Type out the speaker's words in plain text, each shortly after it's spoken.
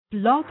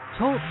Blog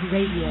Talk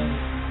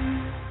Radio.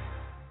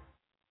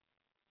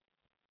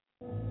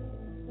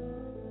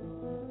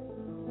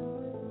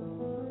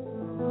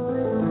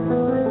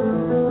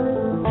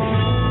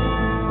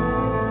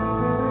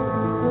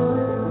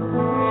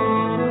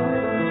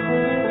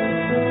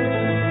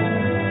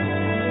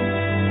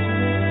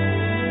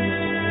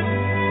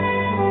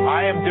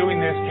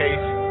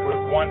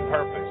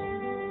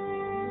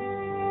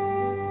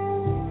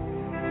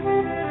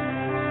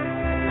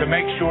 To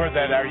make sure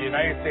that our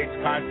United States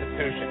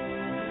Constitution,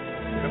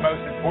 the most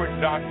important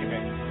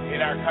document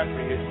in our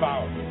country, is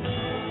followed.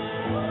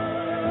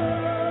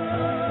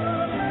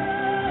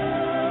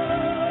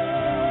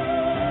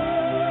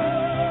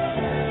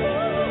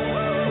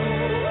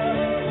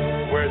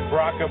 Whereas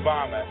Barack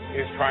Obama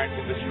is trying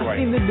to destroy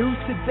it. In the news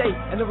today,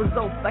 and the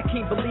results, I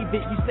can't believe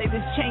it. You say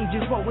this change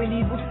is what we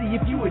need, we'll see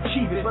if you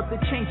achieve it. But the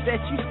change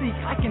that you seek,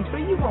 I can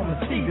feel you on the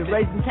seat. You're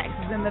raising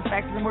taxes and the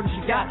facts and murders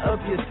you got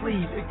up your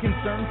sleeve. It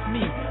concerns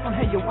me on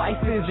how your wife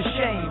is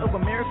ashamed of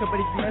America,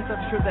 but if you mess up,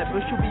 I'm sure that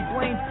Bush will be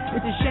blamed.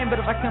 It's a shame, but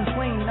if I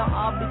complain, now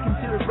I'll be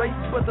considered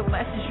racist. But the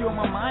last issue on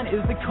my mind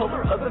is the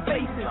color of the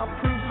faces. I'll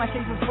prove my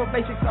cases for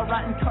basics. I'll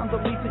write in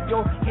Condoleezza.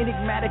 You're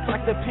enigmatic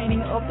like the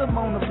painting of the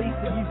Mona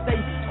Lisa. You say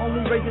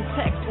only raises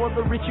tax for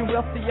the rich and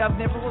wealthy. I've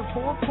never worked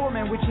for a poor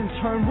man, which in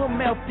turn will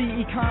melt the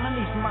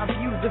economy. From my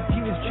view, the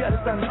view is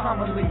just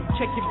uncommonly.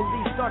 Check your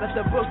beliefs, start at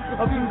the book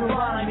of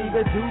Deuteronomy.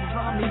 The dudes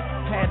on me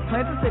had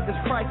plans to save this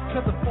price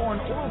because of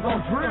foreign oil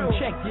on drill.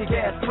 Check your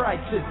gas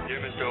prices. Dear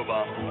Mr.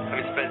 Obama,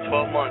 having spent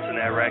 12 months in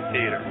the Iraq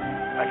theater,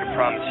 I can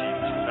promise you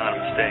this was not a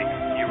mistake.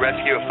 You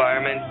rescue a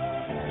fireman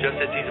just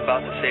as he's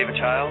about to save a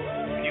child,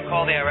 and you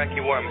call the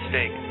Iraqi war a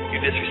mistake. You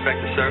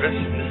disrespect the service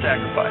and the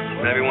sacrifice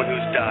of everyone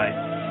who's died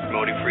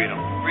promoting freedom.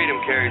 Freedom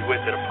carries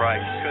with it a price,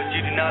 because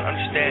you do not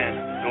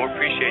understand nor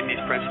appreciate these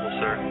principles,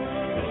 sir.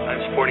 I'm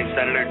supporting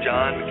Senator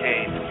John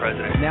McCain for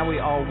president. Now we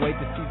all wait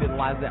to see the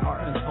lies that are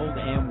untold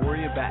and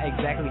worry about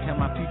exactly how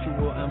my future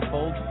will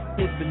unfold.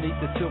 Hid beneath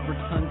the silver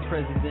tongue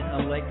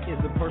president-elect is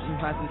the person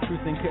who has the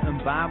truth and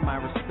couldn't buy my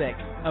respect.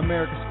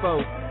 America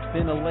spoke,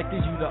 then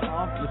elected you to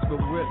office,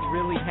 but what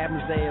really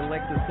happens, they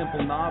elect a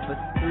simple novice.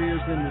 3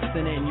 years in the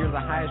Senate and you're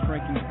the highest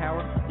ranking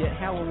power, yet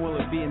how long will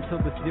it be until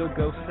this deal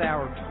goes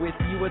sour? With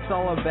you it's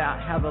all about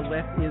how the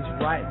left is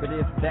right, but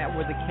if that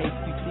were the case,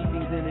 you see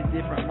things in a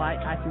different light.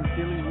 I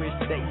sincerely wish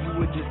that you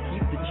would just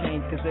keep the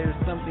change, because there's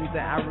some things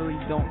that I really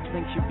don't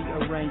think should be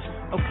arranged.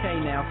 Okay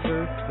now,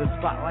 sir, the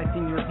spotlight's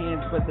in your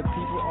hands, but the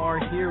people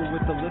are here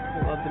with the list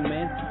full of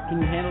demands.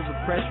 Can you handle the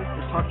pressure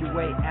to talk your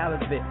way out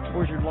of it,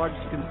 or is your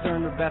largest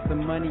concern about the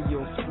money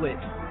you'll split?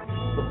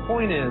 The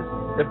point is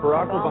that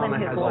Barack Obama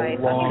has a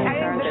long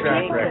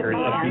track record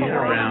of being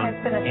around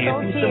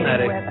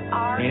anti-Semitic,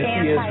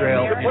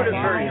 anti-Israel, to put it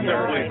very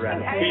simply,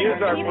 he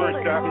is our first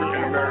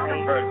African-American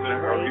president,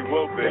 or he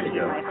will be.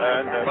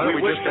 And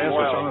we wish him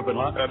well. But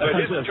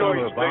his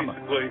choice,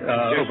 basically,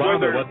 is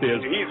whether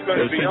he's going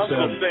to be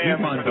Uncle Sam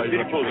for the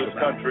people of this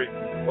country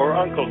or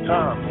Uncle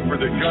Tom for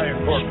the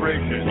giant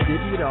corporation.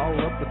 Divvy it all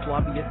up with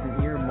lobbyists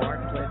and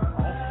earmarks. Let's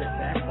all step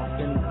back while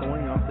things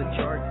going off the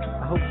charts.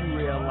 I hope you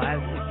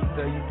realize if you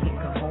feel you can't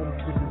come home,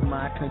 this is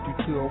my country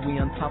too. Are we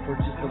on top or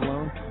just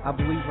alone? I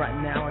believe right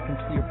now I can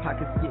see your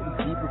pockets getting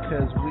deeper,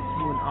 because with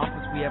you in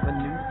office we have a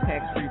new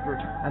tax reaper.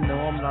 I know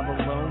I'm not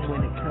alone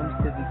when it comes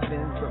to these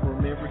things, but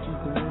remember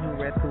he's the one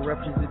who has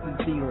corruption with his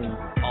dealings.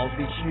 All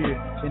this year,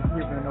 been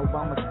hearing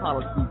Obama's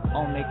policies.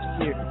 All next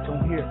year,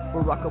 don't hear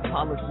Barack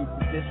policies.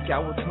 This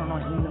guy will turn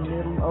on in the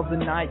middle of the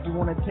night. You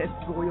want to test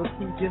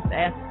loyalty? Just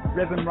ask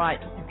Reverend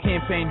Wright. You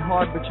campaigned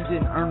hard, but you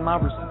didn't earn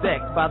my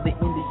respect. By the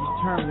end of your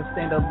term, to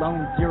stand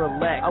alone, you're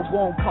elect. I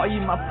won't call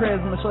you my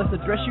president, much less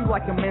address you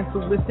like a man. So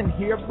listen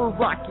here,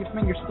 Barack, your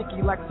finger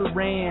sticky like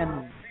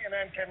Saran.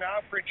 CNN can now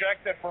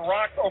project that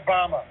Barack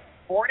Obama,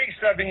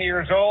 47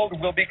 years old,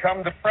 will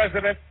become the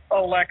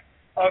president-elect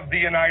of the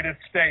United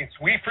States.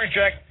 We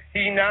project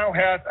he now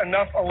has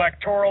enough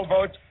electoral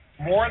votes,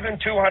 more than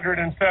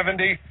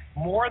 270,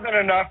 more than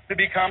enough to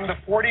become the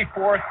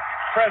 44th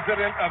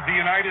president of the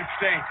United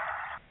States.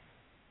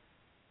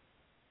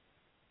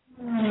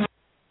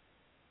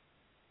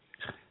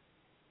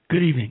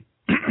 Good evening.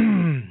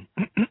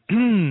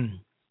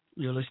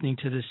 You're listening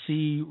to the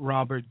C.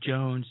 Robert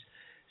Jones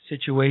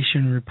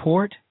Situation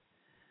Report.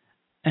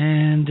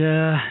 And,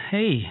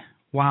 hey,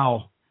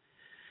 wow.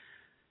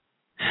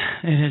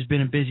 It has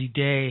been a busy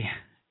day.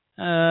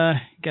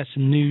 Got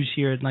some news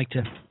here I'd like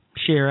to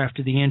share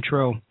after the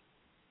intro.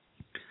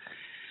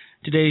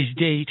 Today's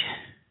date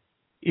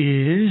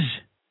is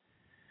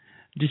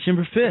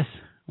December 5th.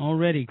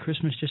 Already,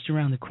 Christmas just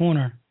around the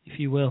corner, if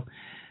you will.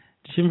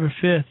 December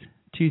 5th,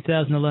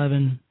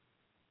 2011,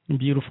 in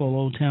beautiful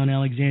Old Town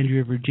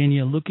Alexandria,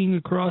 Virginia. Looking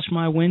across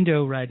my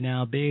window right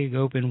now, big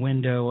open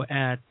window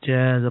at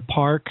the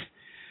park,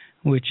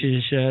 which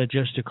is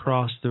just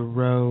across the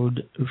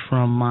road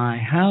from my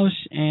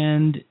house,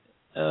 and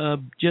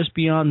just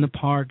beyond the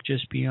park,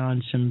 just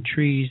beyond some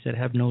trees that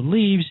have no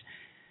leaves,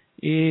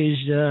 is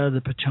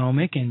the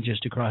Potomac, and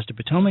just across the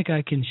Potomac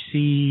I can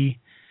see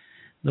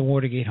the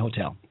Watergate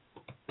Hotel.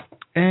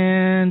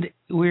 And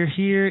we're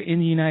here in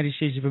the United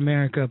States of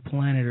America,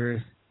 planet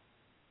Earth,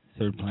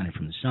 third planet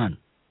from the sun.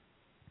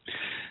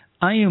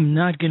 I am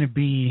not going to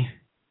be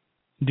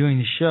doing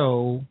the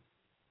show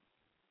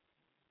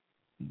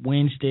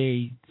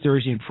Wednesday,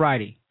 Thursday, and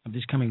Friday of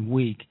this coming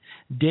week.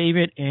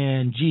 David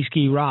and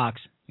G-Ski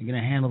Rocks are going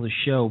to handle the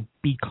show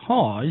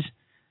because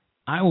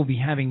I will be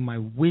having my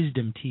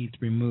wisdom teeth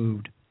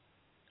removed,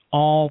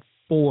 all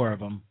 4 of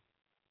them,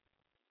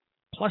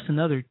 plus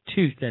another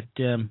tooth that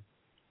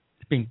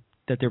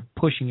they're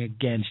pushing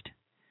against.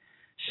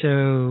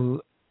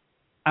 So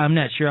I'm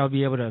not sure I'll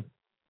be able to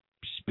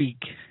speak.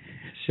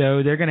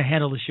 So they're going to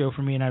handle the show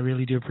for me, and I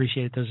really do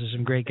appreciate it. Those are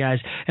some great guys.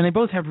 And they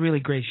both have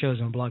really great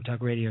shows on Blog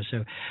Talk Radio.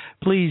 So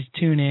please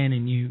tune in,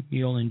 and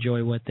you'll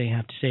enjoy what they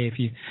have to say.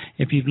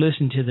 If you've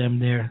listened to them,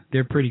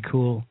 they're pretty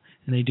cool,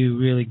 and they do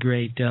really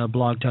great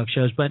Blog Talk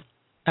shows. But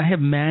I have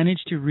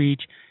managed to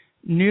reach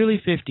nearly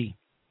 50.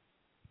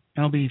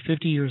 I'll be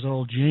 50 years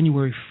old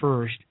January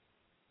 1st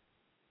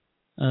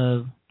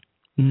of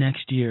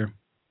next year,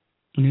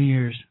 New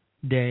Year's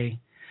Day.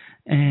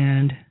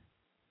 And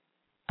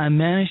I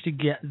managed to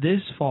get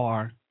this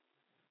far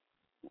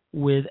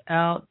with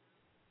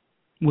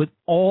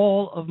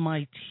all of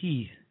my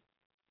teeth,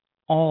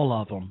 all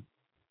of them.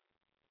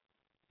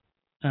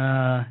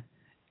 But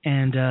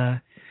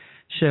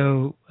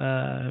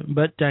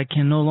I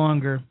can no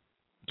longer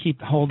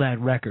hold that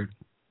record.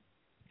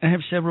 I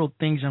have several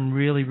things I'm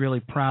really, really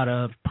proud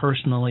of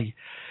personally.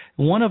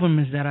 One of them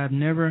is that I've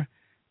never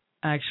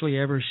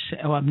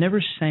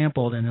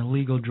sampled an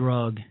illegal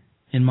drug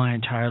in my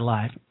entire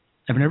life.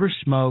 I've never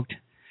smoked.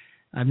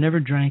 I've never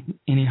drank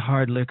any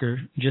hard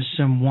liquor, just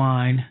some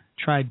wine.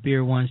 Tried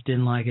beer once,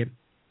 didn't like it.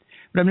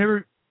 But I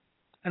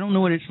don't know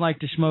what it's like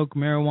to smoke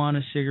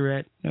marijuana,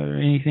 cigarette, or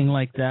anything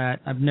like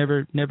that. I've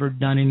never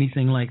done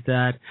anything like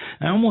that.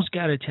 I almost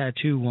got a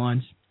tattoo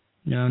once,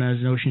 when I was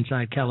in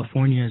Oceanside,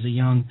 California as a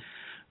young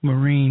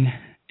Marine,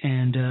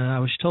 and I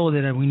was told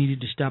that we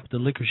needed to stop at the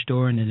liquor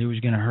store and that it was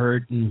going to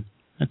hurt, and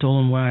I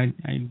told them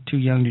I'm too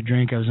young to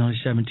drink. I was only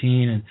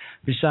 17, and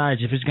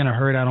besides, if it's going to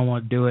hurt, I don't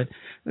want to do it.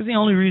 That's the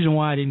only reason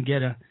why I didn't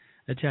get a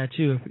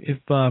tattoo.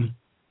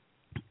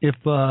 If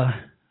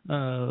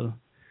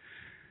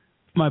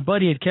my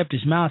buddy had kept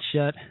his mouth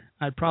shut,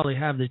 I'd probably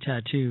have the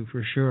tattoo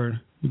for sure.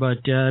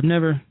 But I've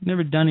never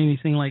done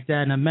anything like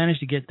that, and I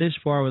managed to get this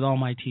far with all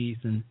my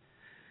teeth, and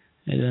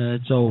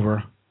it's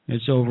over.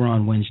 It's over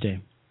on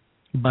Wednesday.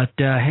 But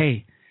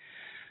hey,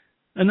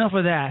 enough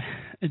of that.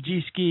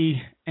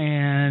 G-Ski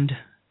and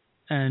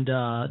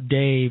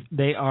Dave,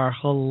 they are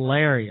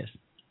hilarious.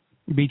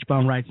 Beach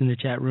Bum writes in the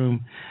chat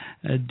room,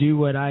 do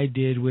what I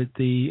did with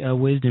the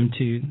wisdom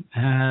tooth.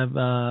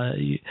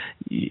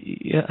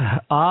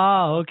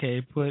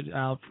 Okay, put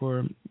out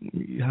for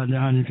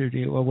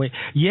 150. Well, wait,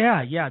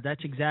 yeah,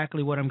 that's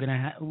exactly what I'm going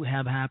to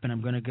have happen.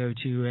 I'm going to go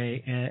to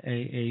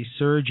a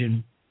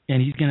surgeon,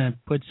 and he's going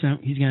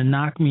to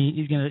knock me.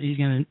 He's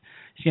going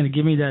to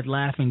give me that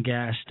laughing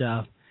gas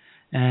stuff.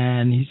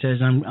 And he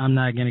says, I'm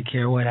not going to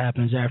care what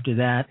happens after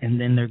that. And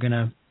then they're going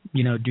to,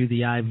 do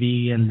the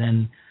IV and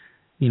then,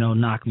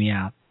 knock me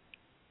out.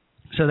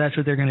 So that's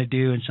what they're going to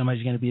do. And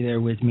somebody's going to be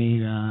there with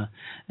me.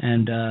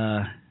 And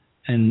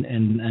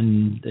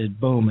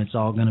boom, it's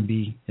all going to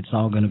be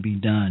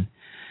done.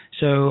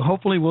 So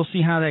hopefully we'll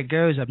see how that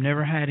goes. I've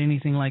never had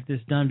anything like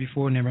this done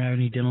before. Never had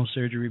any dental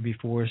surgery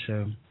before.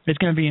 So it's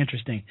going to be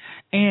interesting.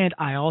 And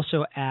I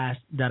also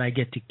asked that I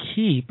get to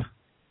keep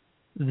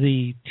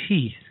the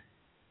teeth.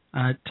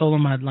 I told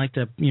them I'd like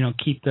to,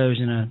 keep those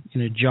in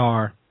a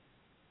jar,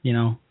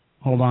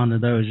 hold on to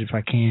those if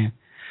I can.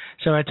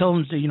 So I told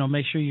them to,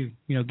 make sure you,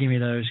 give me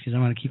those because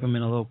I'm going to keep them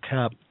in a little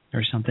cup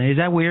or something. Is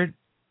that weird?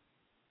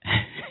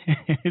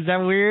 Is that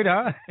weird,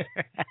 huh?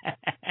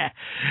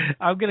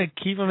 I'm going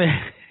to keep them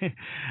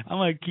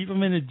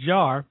in a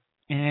jar,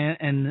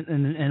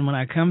 and when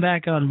I come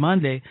back on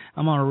Monday,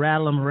 I'm going to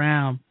rattle them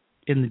around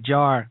in the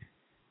jar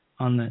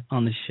on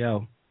the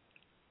show.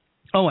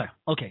 Oh, well,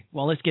 okay.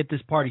 Well, let's get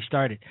this party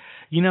started.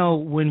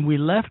 When we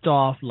left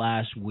off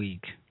last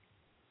week,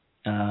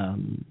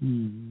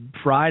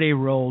 Friday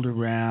rolled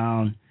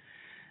around,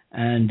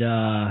 and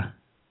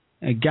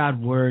I got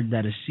word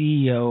that a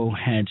CEO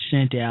had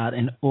sent out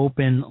an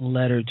open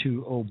letter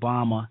to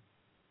Obama,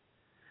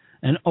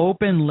 an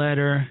open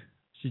letter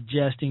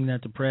suggesting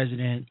that the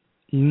president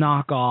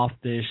knock off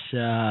this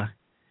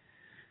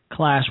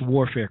class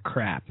warfare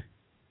crap.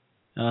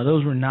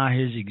 Those were not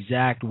his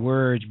exact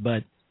words,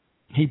 but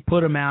he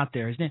put them out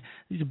there.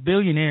 He's a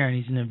billionaire and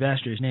he's an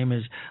investor. His name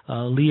is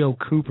Leon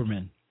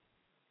Cooperman.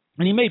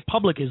 And he made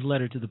public his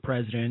letter to the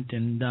president,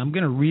 and I'm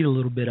going to read a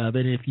little bit of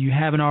it. If you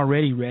haven't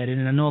already read it,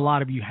 and I know a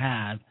lot of you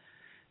have,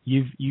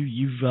 you've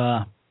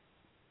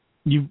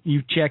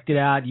checked it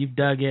out, you've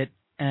dug it,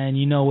 and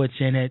you know what's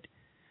in it.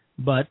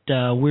 But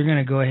we're going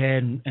to go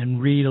ahead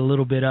and read a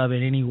little bit of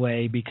it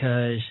anyway,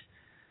 because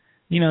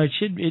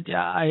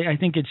I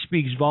think it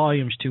speaks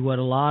volumes to what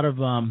a lot of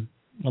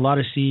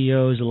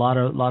CEOs, a lot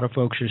of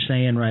folks are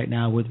saying right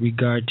now with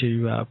regard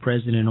to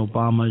President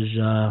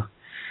Obama's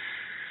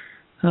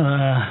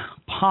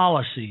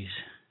policies.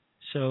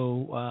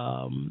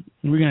 So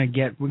we're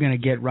gonna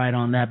get right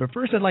on that. But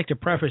first, I'd like to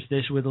preface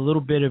this with a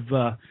little bit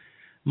of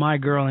my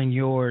girl and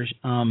yours.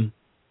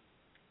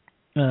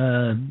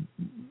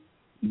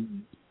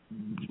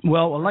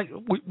 Well, like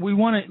we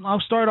want to. I'll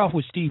start off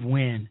with Steve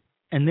Wynn,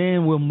 and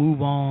then we'll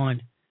move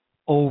on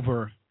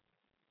over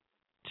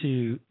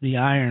to the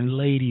Iron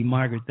Lady,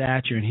 Margaret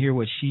Thatcher, and hear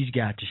what she's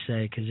got to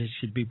say, because it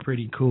should be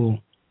pretty cool.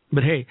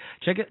 But hey,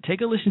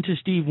 take a listen to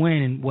Steve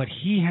Wynn and what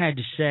he had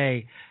to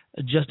say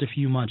just a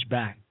few months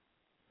back.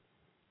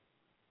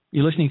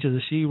 You're listening to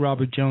the C.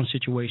 Robert Jones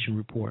Situation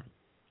Report.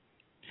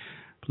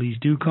 Please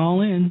do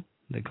call in.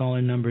 The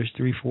call-in number is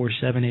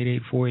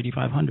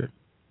 347-884-8500.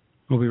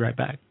 We'll be right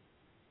back.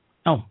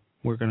 Oh,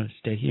 we're going to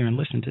stay here and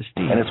listen to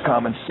Steve. And it's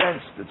common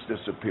sense that's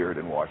disappeared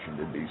in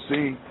Washington,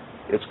 D.C.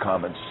 It's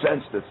common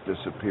sense that's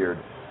disappeared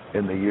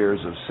in the years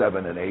of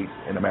 7 and 8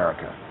 in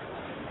America.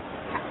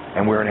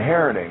 And we're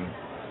inheriting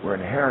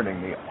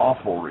the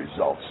awful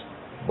results,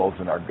 both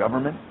in our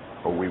government,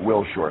 or we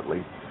will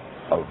shortly,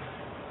 of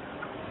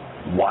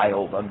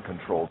wild,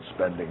 uncontrolled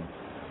spending,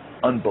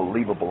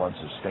 unbelievable,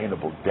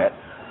 unsustainable debt.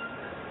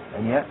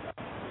 And yet,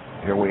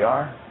 here we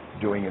are,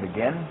 doing it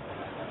again.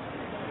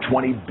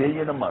 $20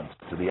 billion a month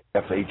to the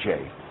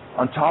FHA.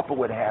 On top of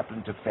what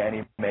happened to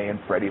Fannie Mae and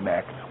Freddie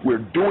Mac, we're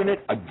doing it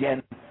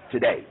again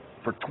today.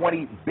 For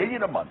 $20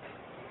 billion a month,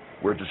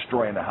 we're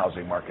destroying the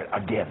housing market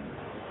again,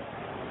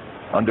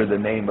 under the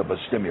name of a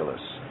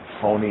stimulus.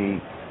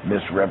 Phony,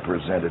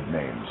 misrepresented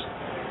names.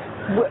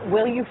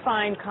 Will you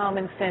find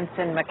common sense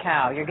in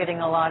Macau? You're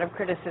getting a lot of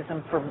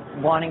criticism for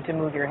wanting to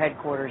move your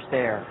headquarters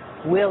there.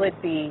 Will it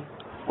be?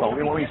 Well,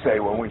 when we say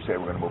we're going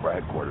to move our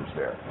headquarters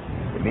there,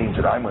 it means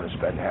that I'm going to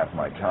spend half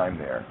my time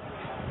there,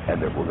 and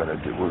that we're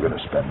going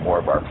to spend more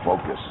of our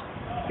focus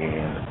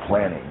in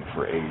planning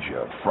for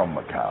Asia from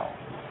Macau.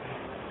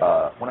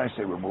 When I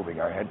say we're moving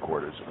our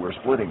headquarters, we're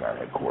splitting our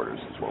headquarters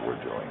is what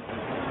we're doing.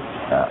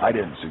 I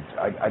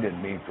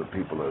didn't mean for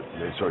people to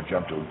sort of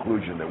jump to a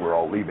conclusion that we're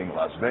all leaving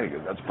Las Vegas.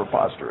 That's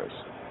preposterous.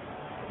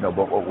 No,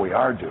 but what we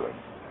are doing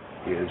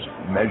is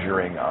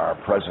measuring our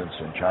presence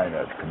in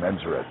China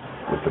commensurate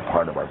with the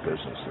part of our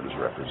business that is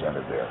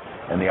represented there,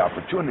 and the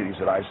opportunities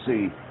that I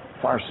see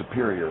far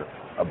superior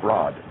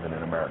abroad than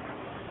in America.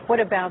 What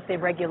about the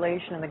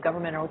regulation and the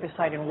government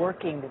oversight in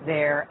working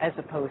there as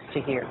opposed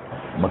to here?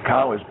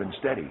 Macau has been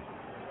steady.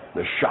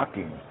 The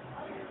shocking,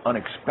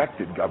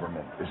 unexpected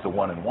government is the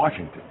one in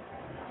Washington.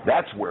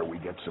 That's where we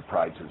get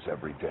surprises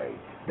every day.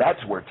 That's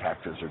where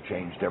taxes are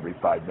changed every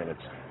 5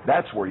 minutes.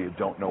 That's where you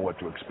don't know what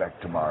to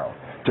expect tomorrow.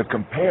 To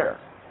compare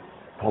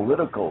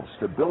political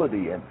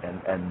stability and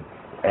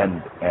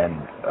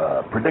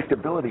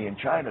predictability in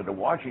China to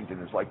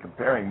Washington is like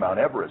comparing Mount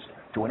Everest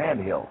to an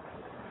anthill.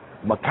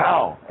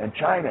 Macau and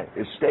China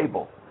is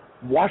stable.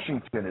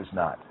 Washington is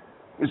not.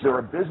 Is there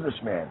a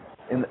businessman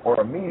or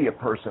a media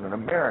person in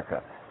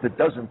America that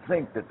doesn't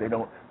think that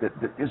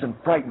that isn't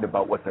frightened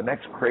about what the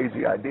next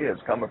crazy idea is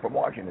coming from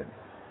Washington?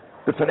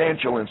 The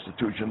financial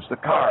institutions, the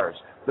cars,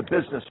 the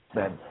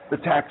businessmen, the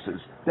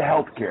taxes, the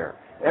health care,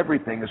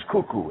 everything is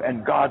cuckoo,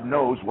 and God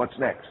knows what's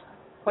next.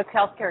 What's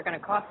health care going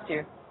to cost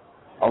you?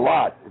 A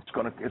lot. It's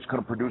going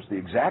to produce the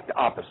exact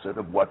opposite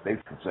of what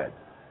they've said.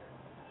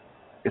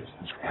 It's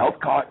health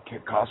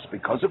costs,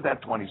 because of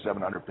that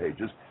 2,700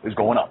 pages, is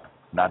going up,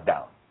 not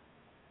down.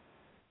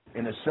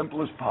 In the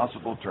simplest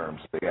possible terms,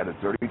 they added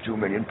 32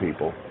 million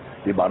people.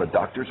 The amount of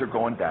doctors are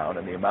going down,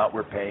 and the amount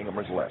we're paying them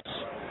is less.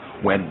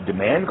 When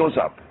demand goes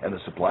up and the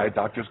supply of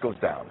doctors goes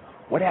down,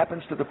 what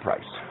happens to the price?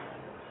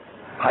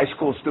 High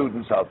school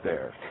students out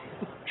there,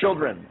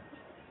 children,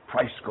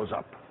 price goes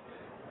up.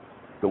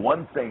 The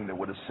one thing that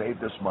would have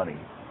saved us money,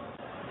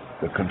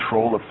 the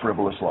control of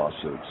frivolous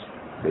lawsuits,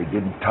 they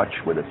didn't touch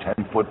with a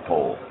 10-foot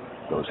pole.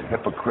 Those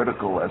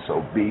hypocritical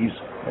SOBs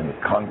and the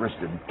Congress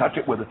didn't touch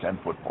it with a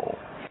 10-foot pole.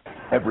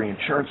 Every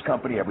insurance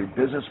company, every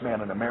businessman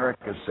in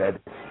America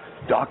said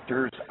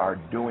doctors are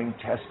doing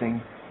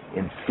testing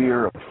in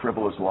fear of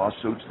frivolous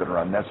lawsuits that are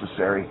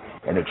unnecessary,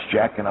 and it's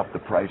jacking up the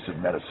price of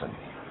medicine.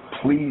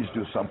 Please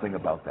do something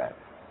about that.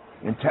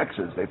 In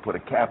Texas, they put a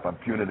cap on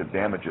punitive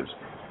damages,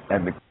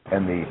 and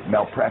the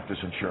malpractice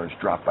insurance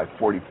dropped by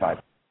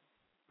 45%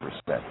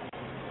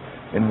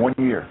 in 1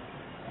 year.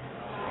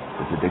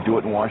 Did they do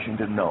it in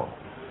Washington? No.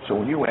 So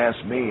when you ask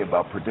me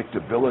about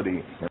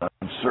predictability and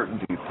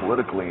uncertainty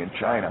politically in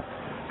China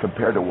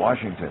compared to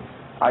Washington,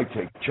 I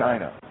take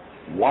China.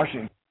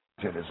 Washington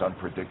is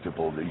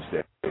unpredictable these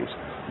days.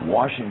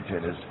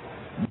 Washington is,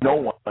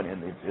 no one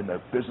in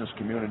the business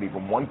community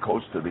from one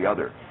coast to the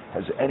other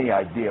has any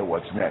idea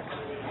what's next.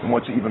 And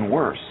what's even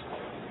worse,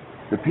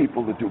 the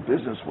people that do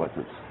business with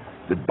us,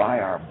 that buy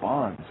our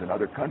bonds in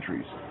other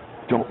countries,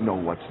 don't know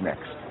what's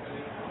next.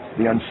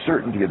 The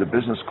uncertainty of the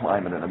business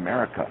climate in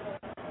America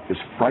is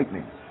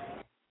frightening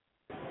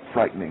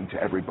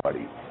to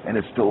everybody, and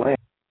it's delaying.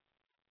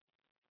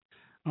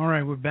 All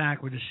right, we're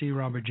back with the C.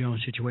 Robert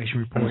Jones Situation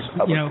Report.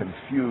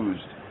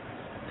 Confused.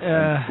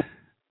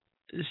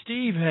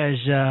 Steve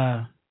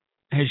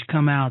has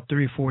come out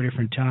 3 or 4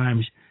 different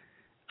times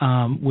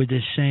with the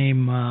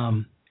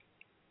same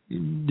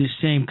the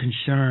same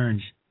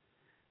concerns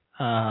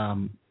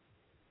about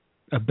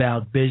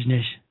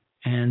business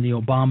and the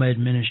Obama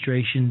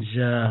administration's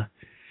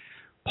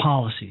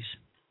policies.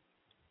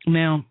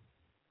 Now,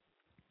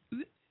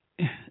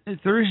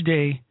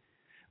 Thursday,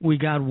 we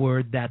got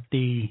word that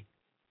the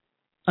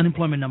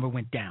unemployment number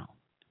went down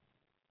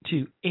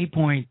to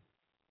 8.9%,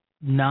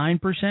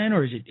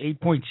 or is it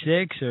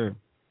 8.6 or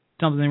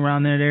something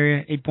around that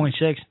area,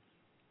 8.6.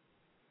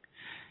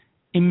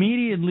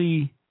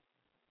 Immediately,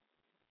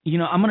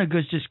 I'm going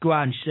to just go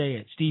out and say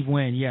it. Steve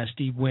Wynn, yes,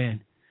 Steve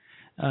Wynn.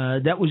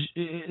 That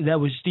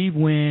was Steve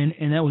Wynn,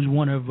 and that was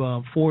one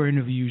of 4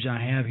 interviews I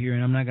have here,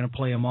 and I'm not going to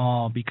play them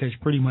all because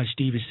pretty much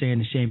Steve is saying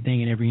the same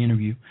thing in every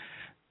interview.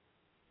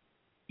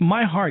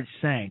 My heart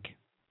sank.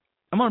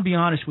 I'm going to be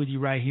honest with you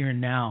right here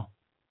and now.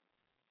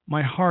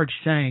 My heart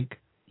sank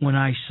when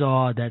I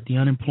saw that the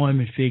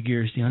unemployment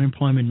figures, the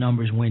unemployment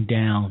numbers went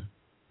down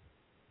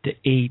to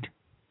 8,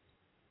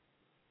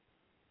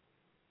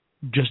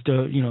 just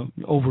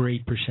over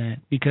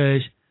 8%.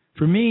 Because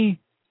for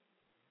me,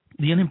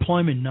 the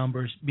unemployment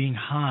numbers being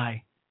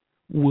high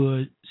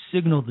would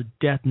signal the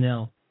death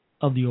knell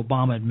of the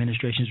Obama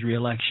administration's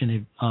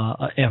reelection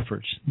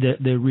efforts,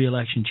 the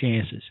reelection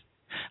chances.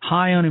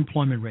 High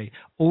unemployment rate,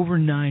 over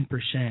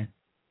 9%,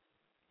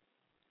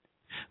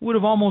 would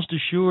have almost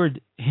assured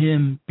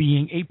him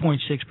being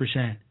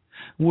 8.6%,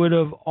 would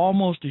have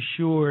almost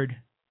assured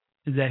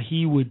that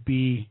he would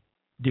be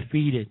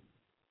defeated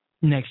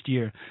next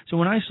year. So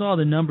when I saw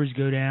the numbers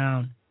go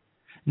down,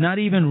 not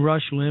even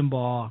Rush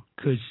Limbaugh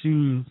could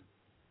soothe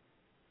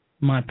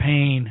my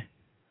pain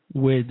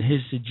with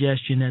his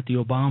suggestion that the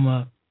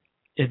Obama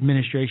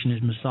administration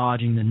is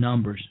massaging the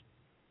numbers,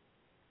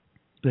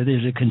 that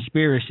there's a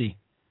conspiracy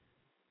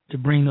to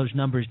bring those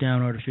numbers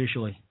down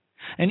artificially.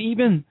 And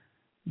even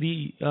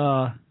the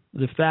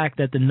fact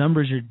that the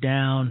numbers are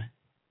down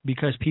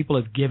because people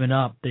have given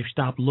up, they've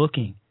stopped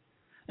looking,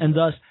 and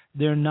thus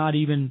they're not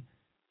even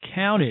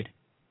counted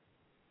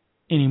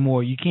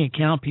anymore. You can't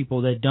count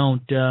people that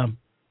don't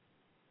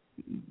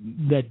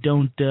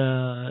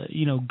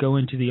go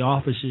into the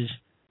offices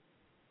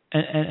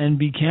and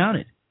be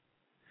counted.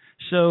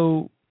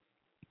 So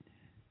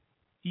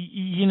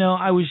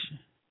I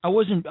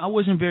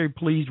wasn't very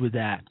pleased with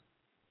that.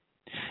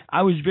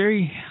 And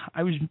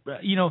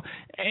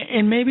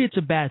maybe it's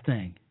a bad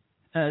thing.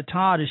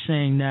 Todd is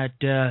saying that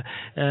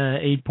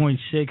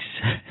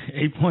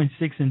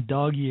 8.6 in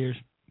dog years.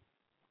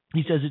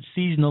 He says it's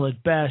seasonal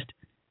at best,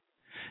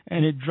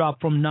 and it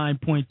dropped from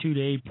 9.2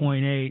 to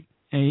 8.8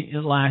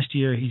 last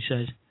year, he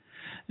says,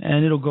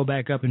 and it'll go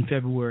back up in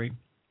February,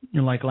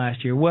 like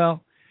last year.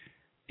 Well,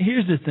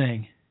 here's the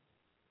thing.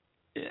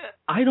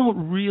 I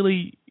don't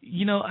really,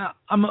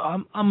 I'm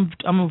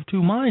of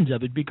two minds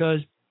of it, because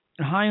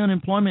high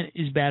unemployment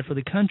is bad for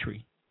the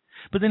country.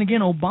 But then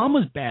again,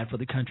 Obama's bad for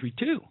the country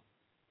too.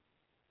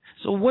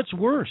 So what's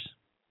worse?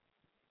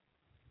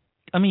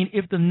 I mean,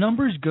 if the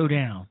numbers go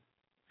down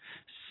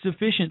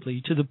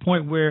sufficiently to the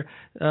point where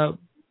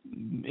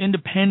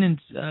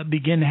independents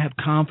begin to have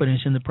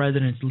confidence in the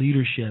president's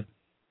leadership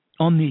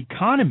on the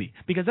economy,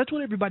 because that's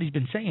what everybody's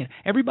been saying.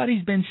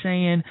 Everybody's been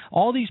saying,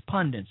 all these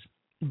pundits,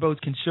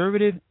 both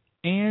conservative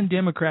and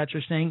Democrats,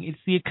 are saying it's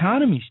the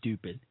economy,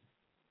 stupid.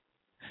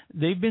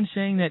 They've been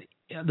saying that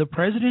the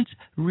president's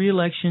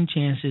reelection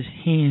chances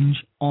hinge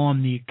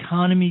on the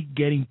economy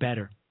getting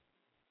better.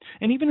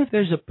 And even if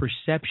there's a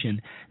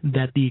perception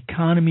that the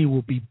economy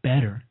will be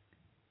better,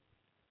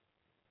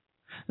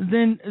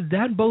 then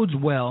that bodes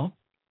well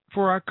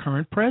for our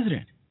current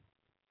president.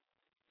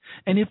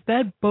 And if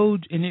that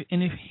bodes, and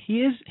if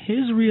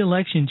his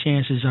reelection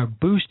chances are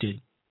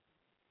boosted,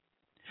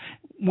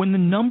 when the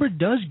number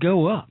does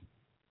go up,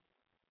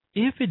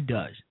 if it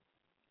does,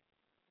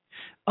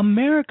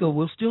 America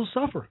will still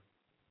suffer.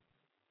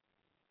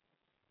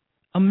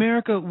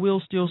 America will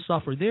still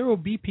suffer. There will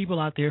be people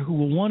out there who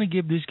will want to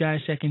give this guy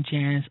a second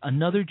chance,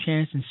 another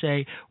chance, and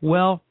say,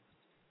 well,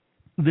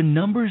 the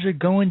numbers are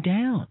going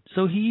down,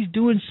 so he's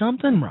doing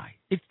something right.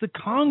 It's the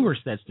Congress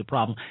that's the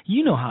problem.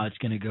 You know how it's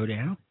going to go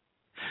down.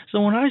 So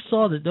when I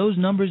saw that those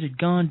numbers had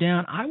gone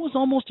down, I was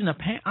almost in a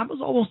panic. I'm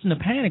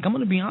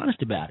going to be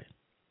honest about it.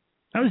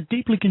 I was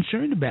deeply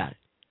concerned about it.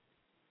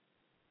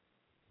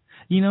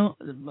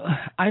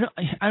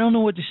 I don't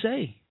know what to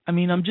say. I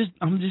mean, I'm just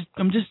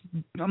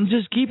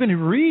keeping it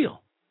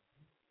real.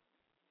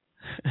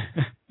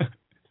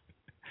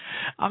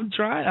 I'm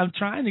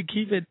trying to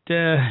keep it.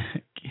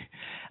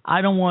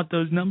 I don't want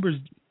those numbers.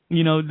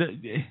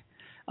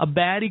 A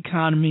bad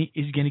economy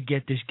is going to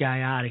get this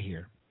guy out of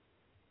here.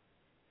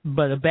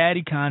 But a bad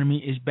economy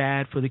is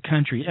bad for the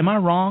country. Am I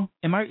wrong?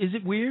 Is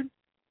it weird?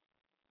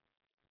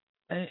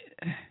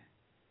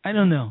 I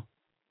don't know.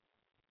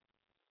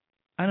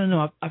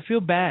 I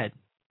feel bad.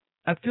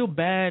 I feel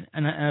bad,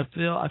 and I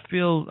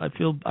feel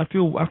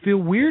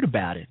weird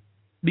about it,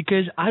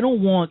 because I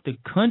don't want the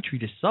country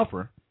to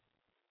suffer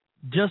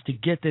just to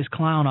get this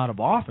clown out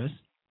of office.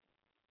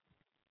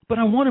 But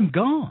I want him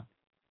gone,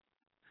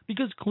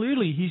 because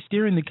clearly he's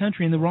steering the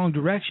country in the wrong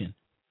direction.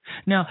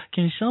 Now,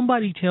 can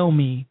somebody tell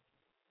me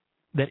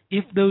that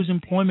if those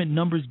employment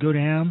numbers go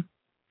down,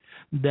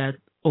 that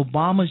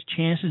Obama's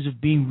chances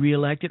of being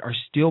reelected are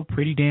still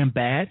pretty damn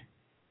bad?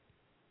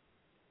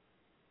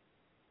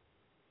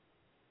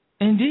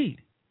 Indeed.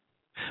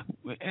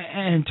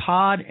 And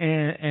Todd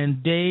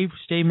and Dave,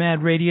 Stay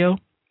Mad Radio,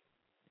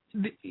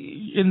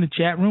 in the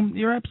chat room,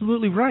 you're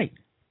absolutely right.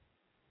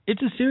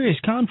 It's a serious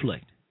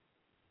conflict.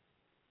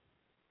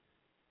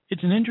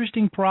 It's an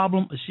interesting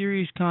problem, a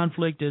serious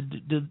conflict.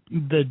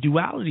 The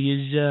duality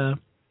is,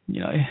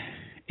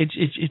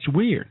 it's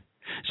weird.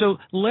 So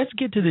let's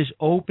get to this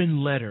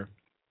open letter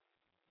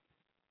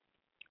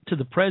to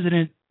the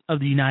President of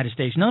the United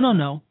States.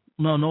 No,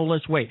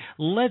 let's wait.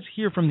 Let's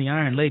hear from the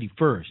Iron Lady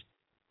first.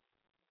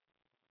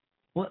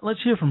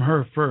 Let's hear from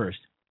her first.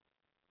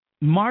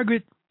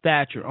 Margaret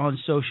Thatcher on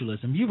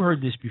socialism. You've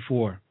heard this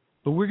before,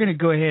 but we're going to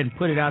go ahead and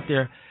put it out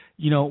there,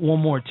 one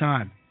more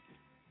time.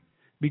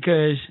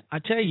 Because I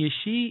tell you,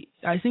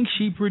 I think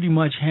she pretty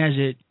much had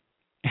it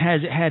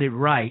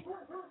right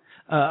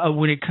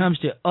when it comes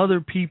to other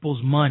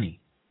people's money.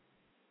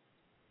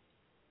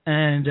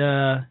 And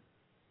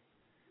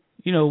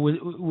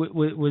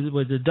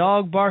with the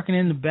dog barking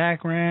in the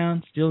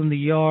background, still in the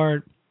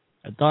yard,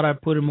 I thought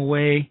I'd put him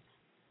away,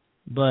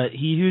 but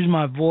he hears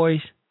my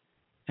voice,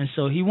 and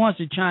so he wants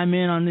to chime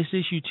in on this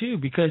issue too.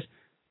 Because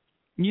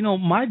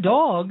my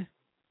dog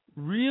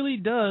really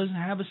does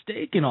have a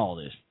stake in all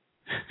this.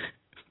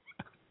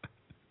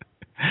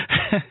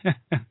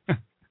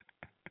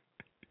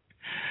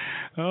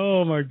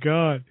 Oh my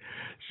God!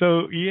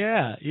 So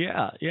yeah.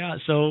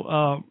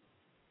 So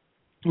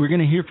we're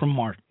gonna hear from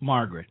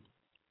Margaret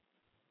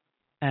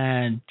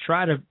and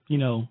try to,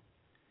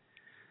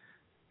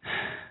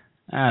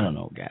 I don't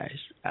know, guys.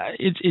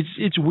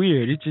 It's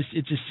weird.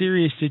 It's a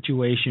serious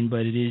situation,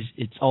 but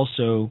it's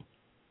also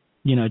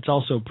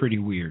pretty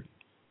weird.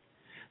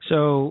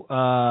 So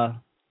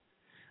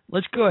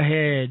let's go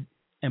ahead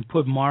and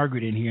put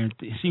Margaret in here and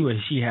see what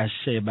she has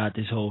to say about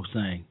this whole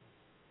thing.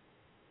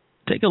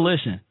 Take a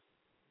listen.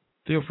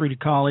 Feel free to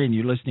call in.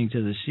 You're listening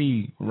to the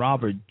C.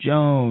 Robert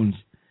Jones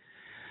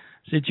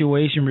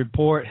Situation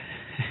Report.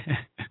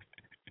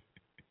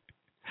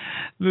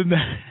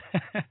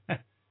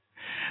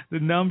 The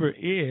number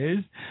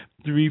is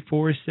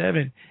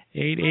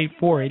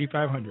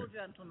 347-884-8500.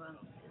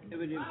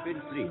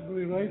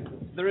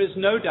 There is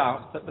no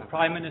doubt that the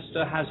Prime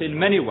Minister has in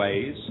many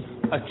ways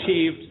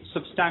achieved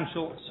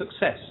substantial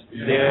success.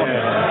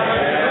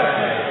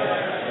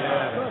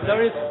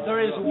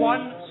 There is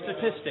one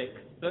statistic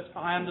that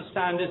I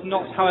understand is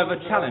not, however,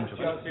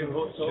 challengeable,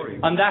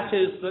 and that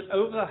is that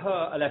over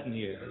her 11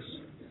 years,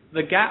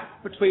 the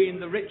gap between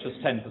the richest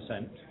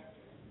 10%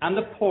 and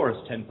the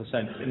poorest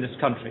 10% in this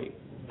country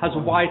has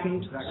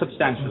widened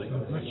substantially.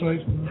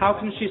 How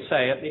can she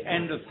say at the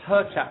end of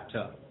her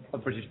chapter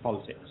of British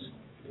politics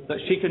that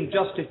she can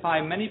justify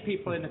many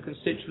people in a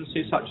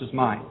constituency such as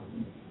mine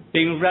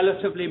being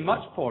relatively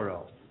much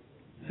poorer,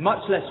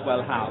 much less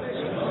well housed,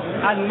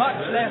 and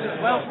much less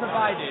well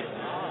provided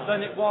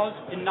than it was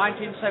in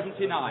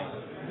 1979?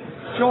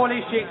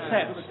 Surely she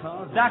accepts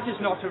that is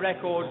not a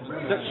record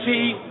that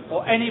she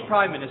or any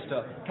Prime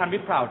Minister can be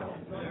proud of.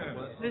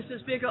 Mr.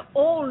 Speaker,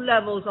 all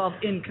levels of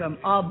income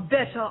are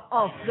better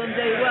off than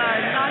they were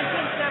in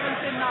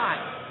 1979.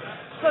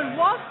 But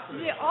what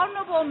the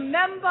honourable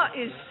member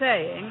is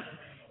saying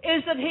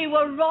is that he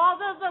would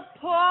rather the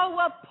poor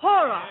were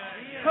poorer,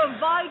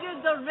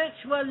 provided the rich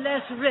were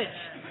less rich.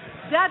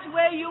 That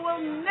way you will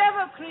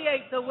never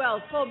create the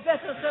wealth for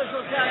better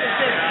social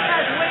services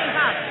as we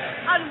have.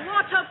 And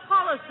what a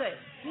policy!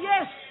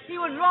 Yes,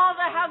 he would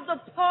rather have the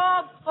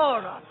poor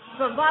poorer,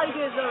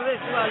 provided the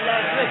rich were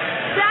less rich.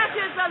 That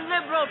is a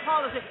liberal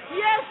policy.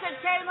 Yes, it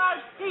came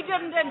out. He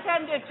didn't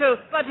intend it to,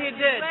 but he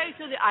did.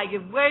 I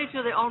give way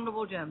to the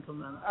honourable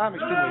gentleman. I'm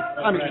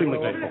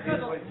extremely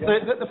grateful.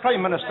 The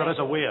Prime Minister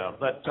is aware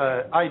that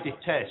I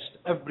detest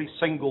every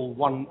single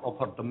one of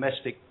her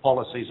domestic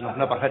policies, and I've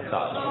never hid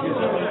that.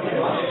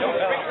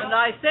 And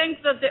I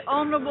think that the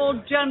honourable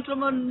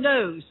gentleman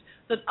knows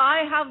that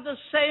I have the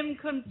same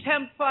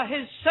contempt for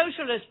his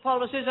socialist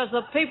policies as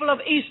the people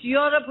of East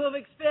Europe who have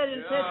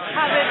experienced it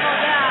have it for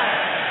theirs.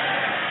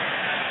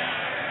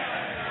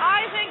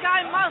 I think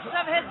I must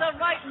have hit the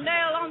right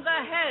nail on the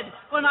head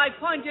when I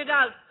pointed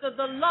out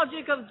that the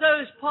logic of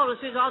those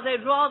policies are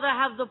they'd rather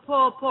have the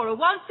poor poorer.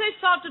 Once they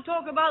start to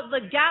talk about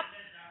the gap,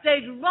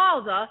 they'd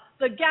rather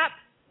the gap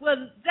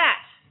were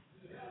that.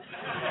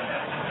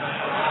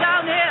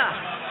 Down here.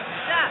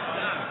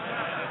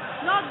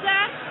 That. Not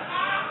that.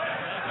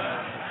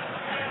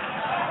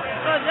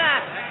 For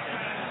that.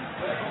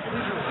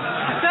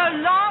 So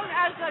long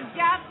as the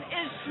gap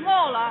is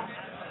smaller,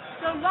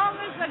 they'd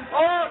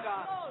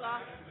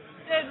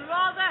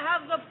rather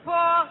have the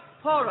poor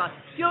poorer.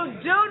 You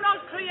do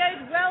not create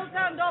wealth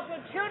and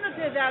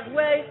opportunity that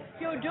way.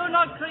 You do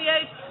not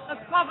create a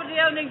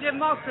property-owning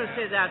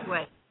democracy that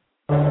way.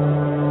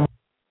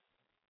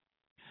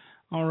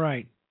 All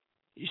right.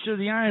 So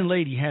the Iron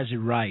Lady has it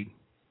right,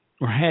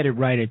 or had it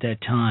right at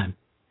that time.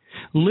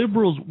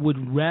 Liberals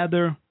would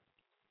rather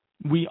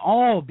we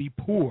all be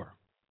poor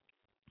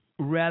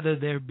rather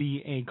there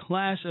be a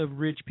class of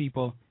rich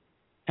people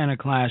and a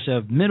class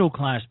of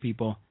middle-class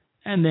people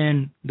and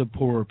then the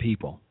poorer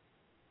people.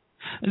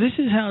 This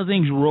is how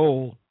things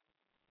roll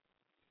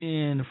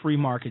in a free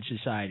market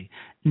society.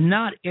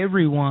 Not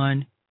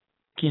everyone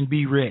can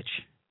be rich.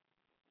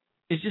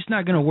 It's just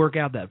not going to work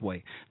out that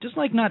way. Just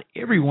like not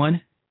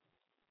everyone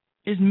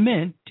is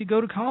meant to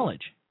go to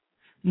college.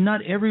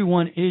 Not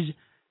everyone is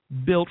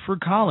built for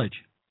college.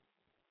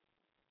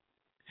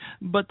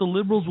 But the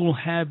liberals will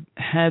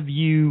have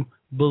you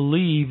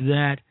believe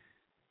that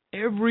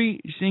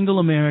every single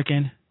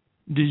American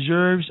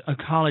deserves a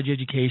college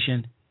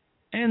education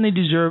and they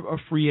deserve a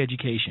free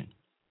education.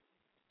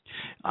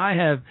 I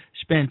have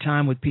spent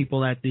time with people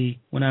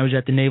when I was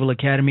at the Naval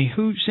Academy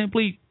who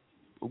simply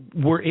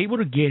were able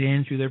to get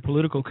in through their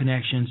political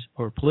connections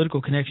or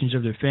political connections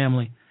of their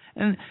family,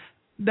 and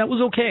that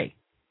was okay.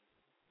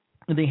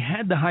 They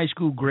had the high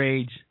school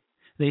grades.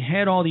 They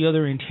had all the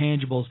other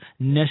intangibles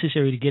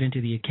necessary to get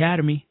into the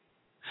academy.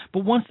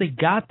 But once they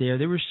got there,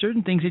 there were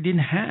certain things they didn't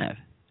have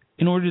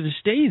in order to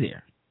stay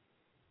there.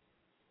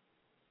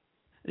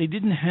 They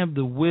didn't have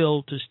the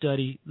will to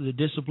study, the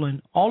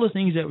discipline, all the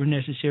things that were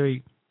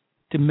necessary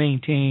to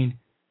maintain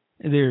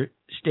their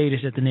status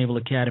at the Naval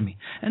Academy.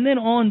 And then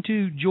on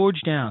to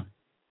Georgetown.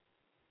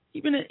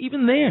 Even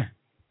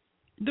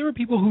there were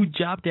people who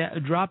dropped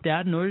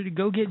out in order to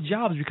go get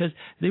jobs because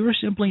they were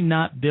simply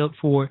not built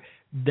for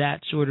that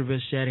sort of a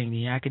setting,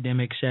 the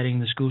academic setting,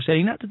 the school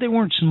setting. Not that they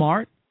weren't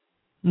smart,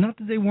 not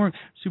that they weren't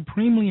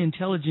supremely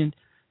intelligent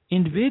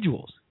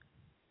individuals.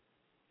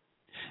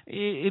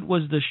 It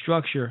was the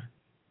structure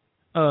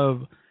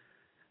of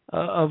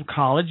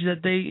college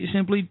that they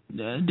simply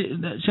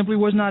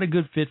was not a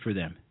good fit for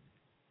them.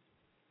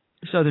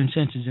 Southern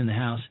Sense is in the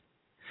house.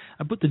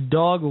 I put the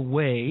dog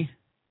away,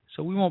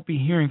 so we won't be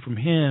hearing from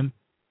him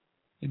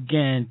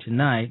again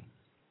tonight,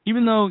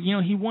 even though,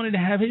 he wanted to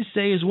have his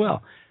say as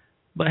well.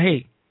 But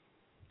hey,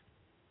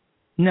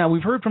 now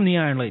we've heard from the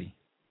Iron Lady,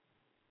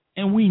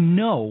 and we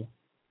know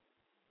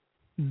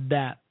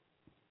that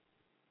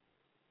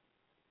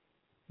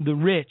the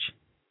rich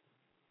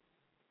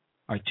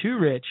are too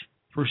rich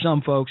for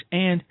some folks,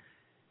 and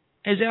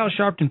as Al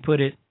Sharpton put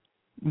it,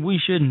 we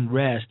shouldn't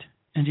rest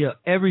until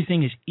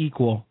everything is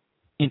equal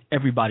in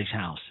everybody's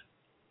house.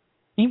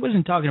 He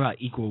wasn't talking about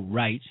equal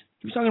rights.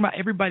 He was talking about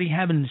everybody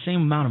having the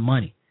same amount of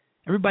money,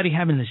 everybody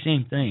having the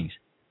same things.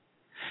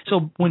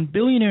 So when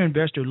billionaire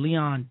investor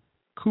Leon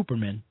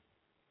Cooperman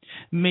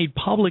made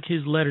public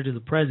his letter to the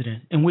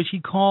president in which he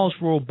calls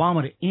for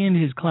Obama to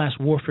end his class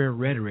warfare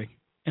rhetoric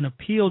and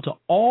appeal to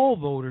all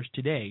voters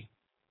today,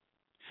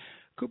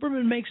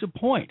 Cooperman makes a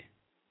point.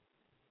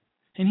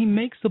 And he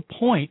makes the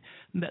point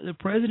that the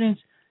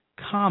president's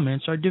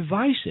comments are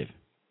divisive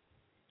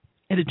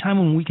at a time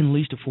when we can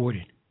least afford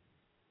it.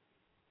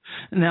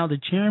 Now, the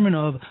chairman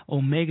of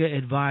Omega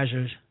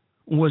Advisors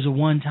was a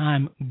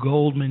one-time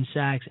Goldman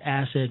Sachs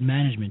asset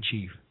management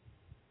chief.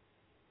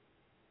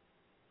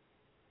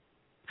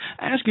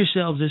 Ask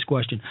yourselves this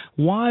question.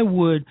 Why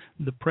would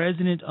the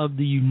President of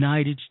the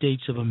United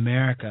States of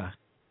America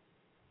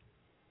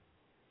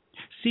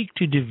seek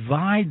to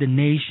divide the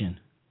nation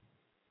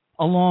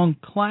along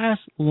class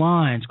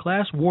lines,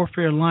 class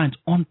warfare lines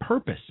on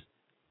purpose?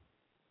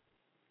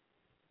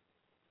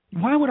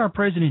 Why would our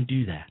president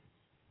do that?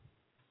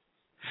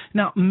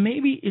 Now,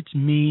 maybe it's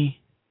me,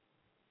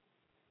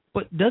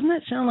 but doesn't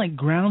that sound like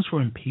grounds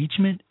for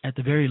impeachment at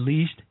the very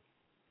least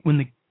when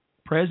the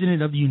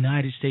President of the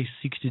United States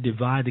seeks to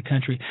divide the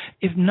country?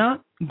 If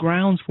not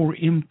grounds for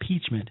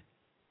impeachment,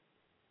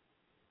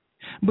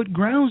 but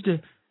grounds to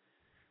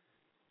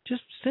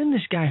just send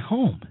this guy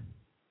home.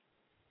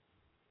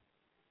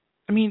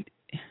 I mean,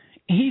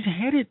 he's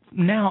headed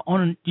now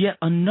on yet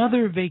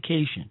another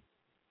vacation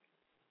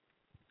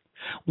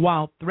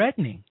while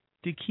threatening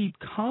to keep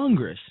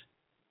Congress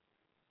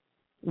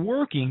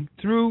working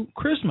through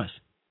Christmas.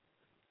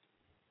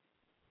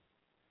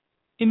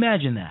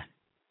 Imagine that.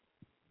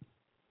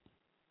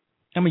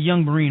 I'm a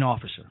young Marine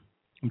officer.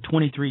 I'm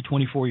 23,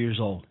 24 years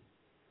old.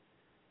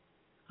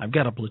 I've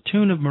got a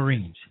platoon of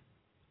Marines,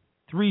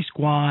 3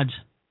 squads,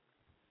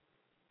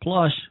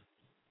 plus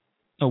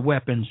a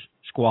weapons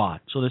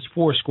squad. So there's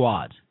 4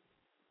 squads.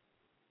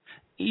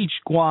 Each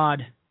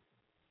squad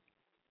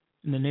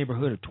in the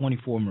neighborhood of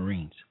 24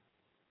 Marines.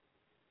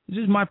 This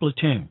is my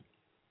platoon.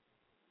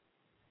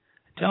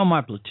 I tell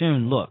my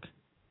platoon, look,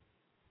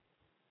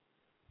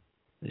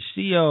 the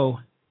CO,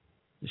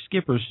 the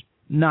skipper's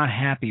not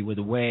happy with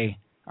the way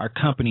our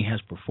company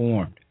has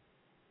performed.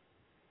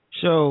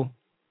 So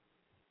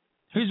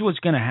here's what's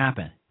going to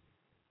happen.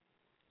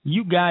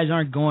 You guys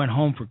aren't going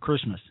home for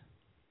Christmas.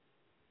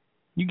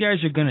 You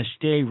guys are going to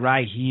stay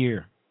right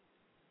here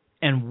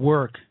and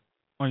work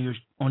on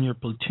your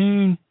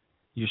platoon,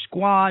 your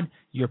squad,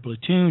 your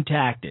platoon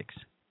tactics.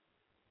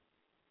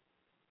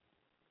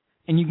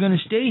 And you're going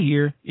to stay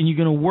here and you're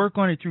going to work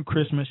on it through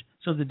Christmas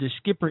so that the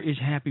skipper is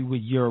happy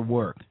with your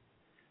work.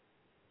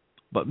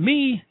 But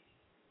me,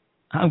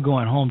 I'm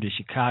going home to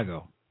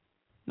Chicago.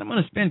 And I'm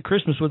going to spend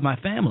Christmas with my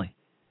family.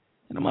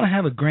 And I'm going to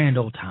have a grand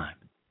old time.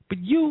 But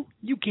you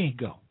can't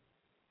go.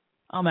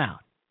 I'm out.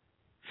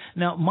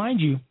 Now,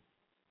 mind you,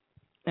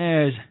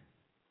 as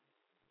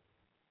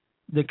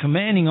the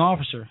commanding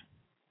officer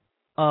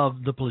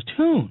of the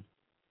platoon,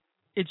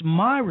 it's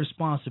my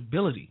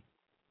responsibility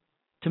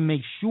to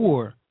make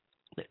sure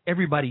that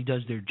everybody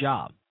does their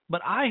job.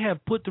 But I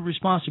have put the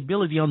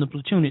responsibility on the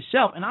platoon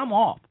itself, and I'm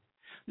off.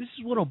 This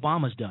is what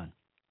Obama's done.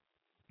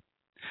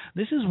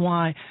 This is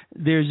why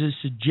there's a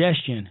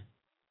suggestion,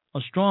 a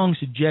strong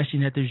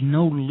suggestion, that there's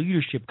no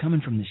leadership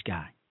coming from this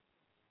guy.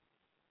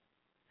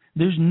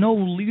 There's no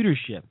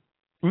leadership.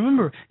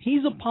 Remember,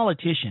 he's a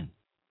politician.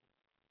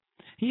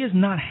 He has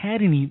not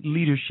had any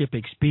leadership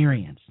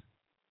experience.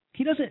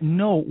 He doesn't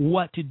know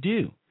what to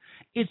do.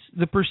 It's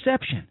the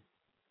perception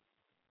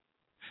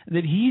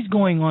that he's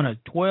going on a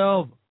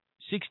 12,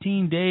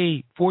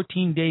 16-day,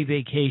 14-day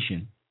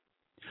vacation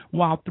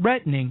while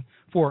threatening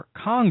for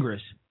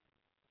Congress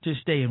to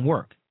stay and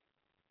work.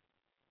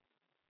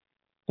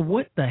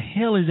 What the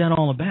hell is that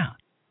all about?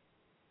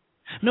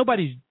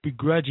 Nobody's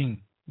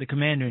begrudging the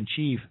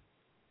commander-in-chief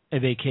a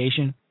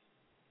vacation.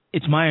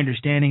 It's my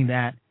understanding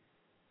that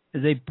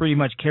they pretty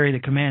much carry the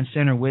command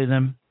center with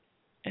them,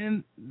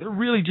 and they're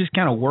really just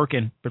kind of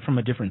working, but from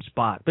a different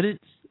spot. But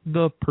it's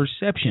the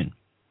perception.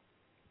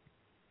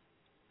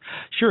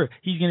 Sure,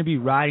 he's going to be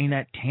riding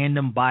that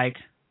tandem bike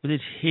with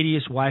his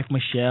hideous wife,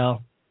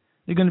 Michelle.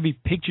 There are going to be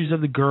pictures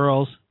of the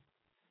girls.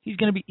 He's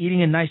going to be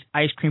eating a nice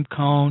ice cream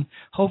cone.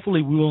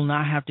 Hopefully we will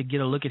not have to get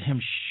a look at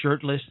him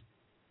shirtless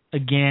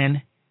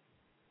again.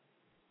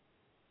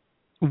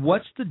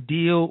 What's the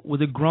deal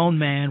with a grown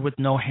man with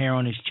no hair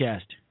on his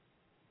chest?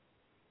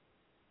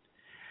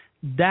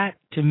 That,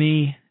 to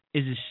me,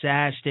 is a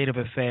sad state of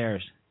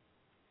affairs.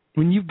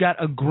 When you've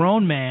got a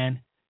grown man,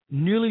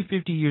 nearly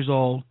 50 years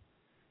old,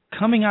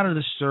 coming out of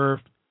the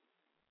surf,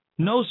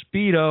 no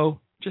Speedo,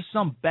 just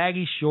some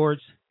baggy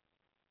shorts,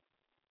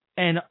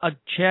 and a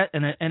chest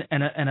and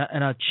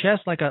a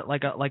chest like a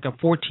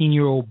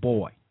 14-year-old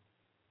boy.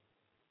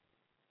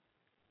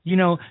 You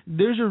know,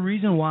 there's a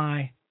reason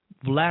why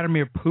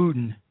Vladimir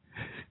Putin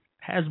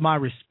has my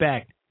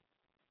respect.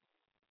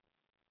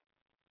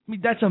 I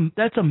mean,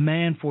 that's a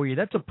man for you.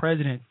 That's a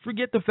president.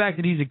 Forget the fact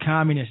that he's a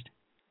communist.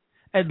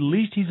 At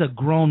least he's a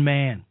grown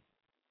man.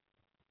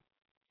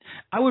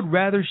 I would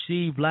rather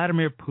see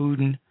Vladimir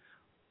Putin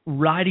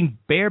riding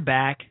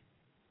bareback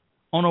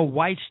on a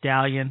white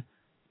stallion,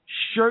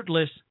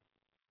 shirtless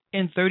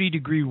in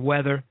 30-degree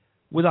weather,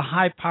 with a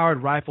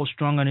high-powered rifle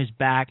strung on his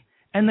back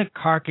and the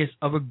carcass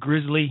of a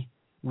grizzly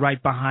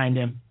right behind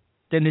him,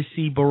 than to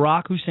see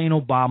Barack Hussein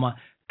Obama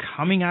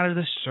coming out of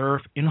the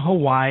surf in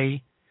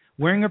Hawaii,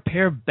 wearing a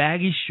pair of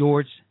baggy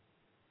shorts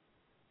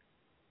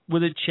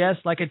with a chest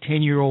like a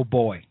 10-year-old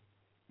boy.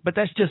 But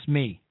that's just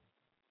me.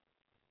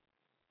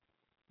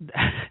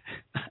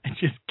 I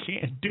just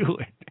can't do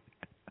it.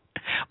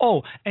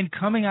 Oh, and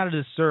coming out of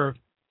the surf,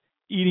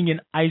 eating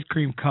an ice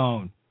cream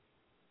cone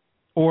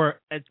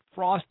or a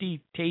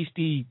frosty,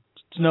 tasty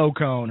snow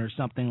cone or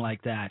something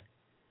like that.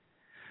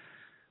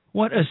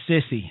 What a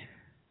sissy.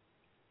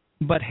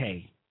 But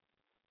hey,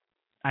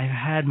 I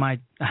had my...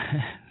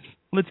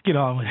 Let's get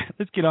on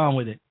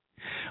with it.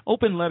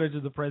 Open letter to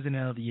the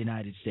President of the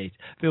United States.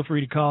 Feel free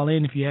to call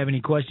in if you have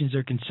any questions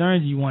or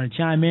concerns. You want to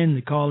chime in,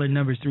 the call-in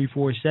number is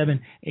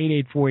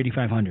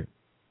 347-884-8500.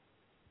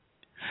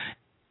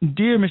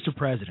 Dear Mr.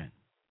 President,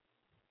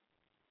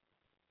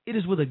 it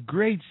is with a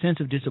great sense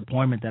of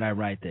disappointment that I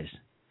write this.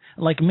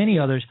 Like many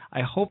others,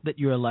 I hope that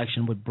your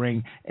election would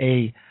bring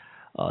a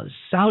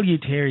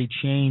salutary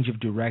change of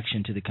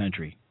direction to the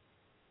country.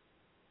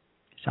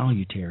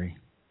 Salutary.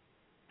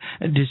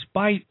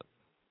 Despite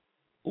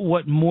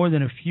what more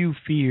than a few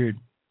feared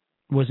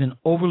was an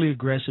overly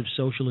aggressive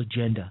social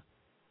agenda.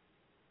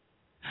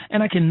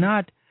 And I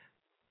cannot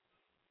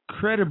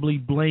credibly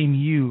blame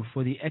you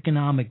for the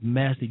economic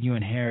mess that you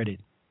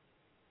inherited.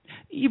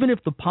 Even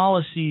if the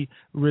policy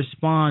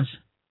response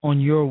on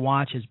your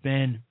watch has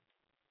been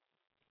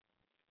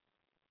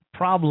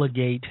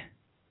profligate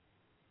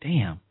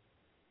and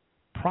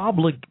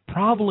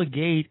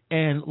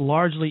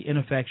largely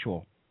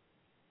ineffectual.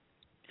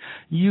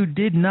 You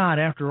did not,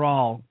 after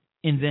all,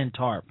 invent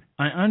TARP.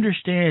 I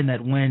understand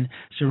that when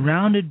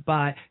surrounded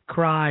by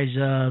cries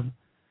of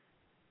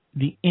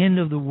the end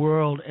of the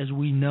world as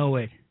we know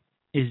it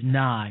is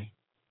nigh,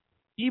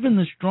 even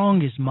the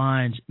strongest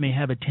minds may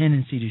have a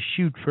tendency to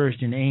shoot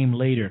first and aim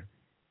later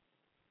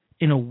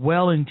in a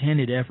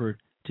well-intended effort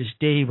to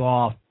stave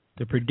off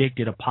the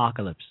predicted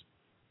apocalypse.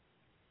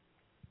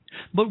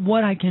 But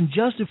what I can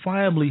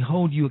justifiably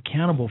hold you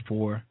accountable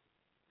for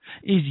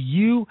is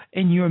you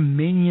and your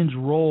minions'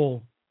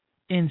 role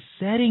in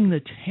setting the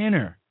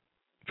tenor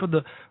for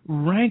the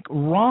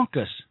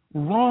raucous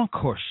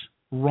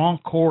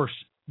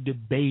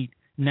debate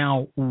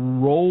now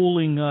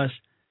rolling us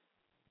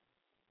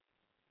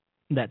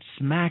that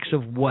smacks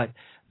of what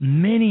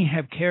many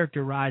have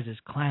characterized as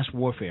class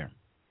warfare.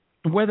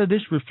 Whether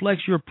this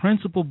reflects your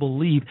principal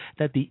belief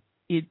that the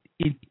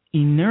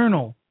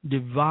eternal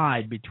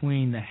divide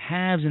between the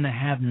haves and the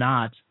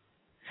have-nots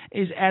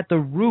is at the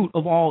root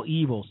of all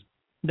evils,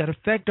 that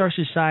affect our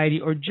society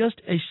or just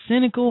a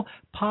cynical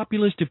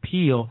populist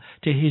appeal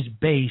to his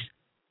base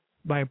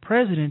by a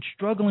president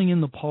struggling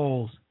in the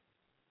polls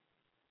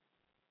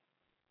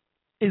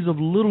is of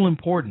little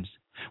importance.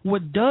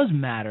 What does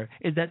matter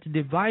is that the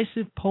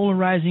divisive,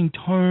 polarizing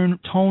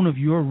tone of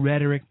your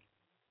rhetoric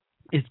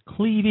is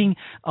cleaving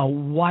a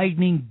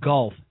widening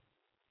gulf,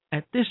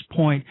 at this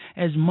point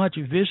as much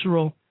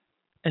visceral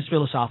as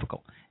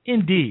philosophical.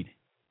 Indeed.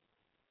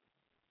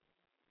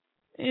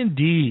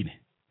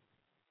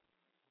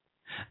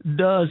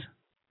 Does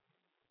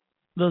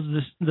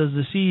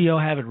the CEO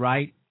have it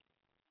right?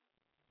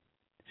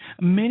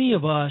 Many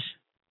of us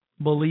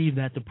believe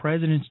that the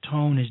president's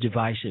tone is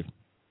divisive.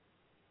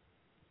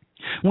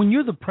 When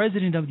you're the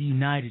president of the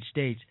United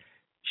States,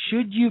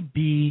 should you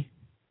be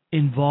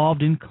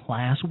involved in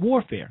class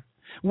warfare?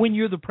 When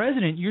you're the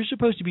president, you're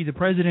supposed to be the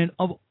president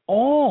of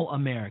all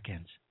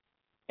Americans,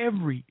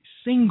 every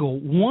single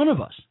one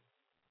of us,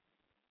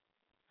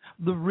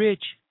 the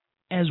rich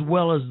as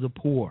well as the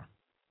poor,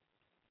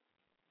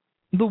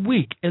 the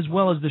weak as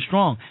well as the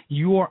strong.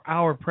 You're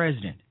our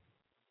president.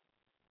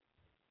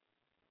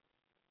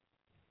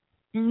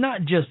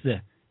 Not just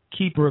the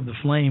keeper of the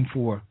flame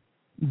for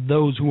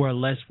those who are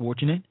less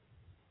fortunate,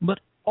 but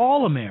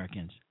all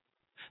Americans.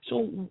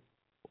 So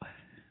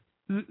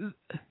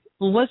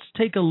let's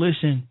take a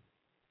listen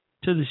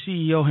to the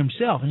CEO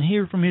himself and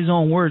hear from his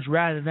own words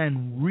rather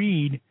than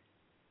read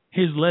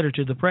his letter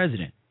to the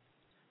president.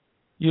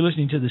 You're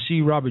listening to the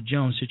C. Robert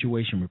Jones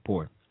Situation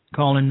Report.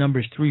 Call-in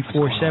numbers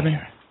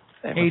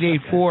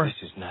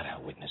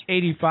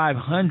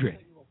 347-884-8500.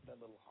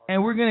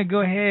 And we're going to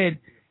go ahead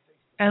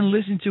and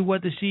listen to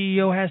what the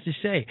CEO has to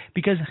say.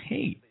 Because,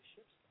 hey,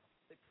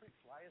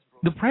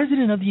 the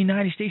President of the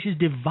United States is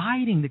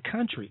dividing the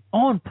country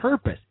on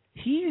purpose.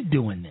 He's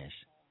doing this.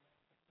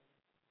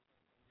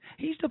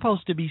 He's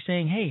supposed to be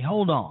saying, hey,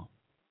 hold on.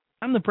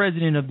 I'm the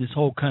president of this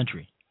whole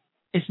country.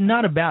 It's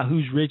not about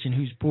who's rich and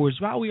who's poor. It's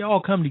about we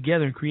all come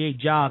together and create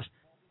jobs.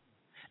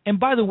 And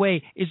by the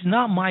way, it's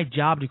not my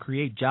job to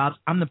create jobs.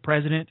 I'm the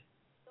president.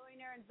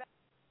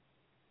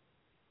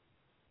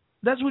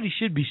 That's what he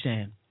should be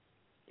saying.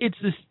 It's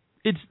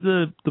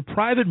the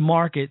private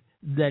market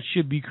that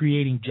should be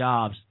creating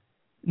jobs,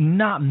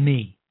 not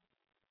me.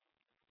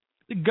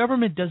 The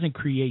government doesn't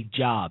create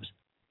jobs.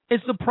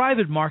 It's the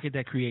private market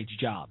that creates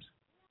jobs,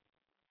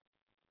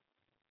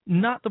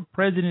 not the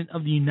President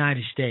of the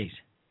United States.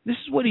 This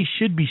is what he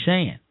should be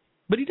saying.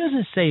 But he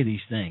doesn't say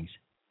these things.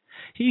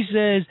 He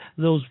says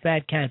those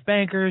fat cat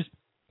bankers,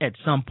 at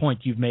some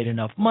point you've made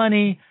enough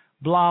money,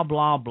 blah,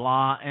 blah,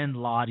 blah, and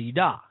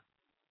la-di-da.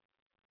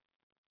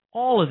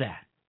 All of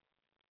that.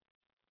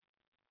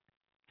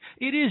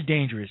 It is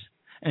dangerous.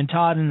 And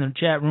Todd in the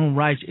chat room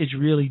writes, it's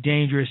really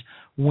dangerous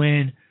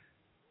when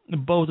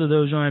both of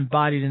those are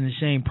embodied in the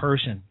same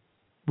person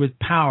with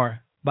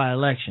power by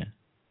election.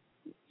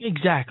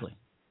 Exactly.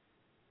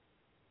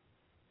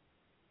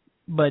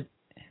 But,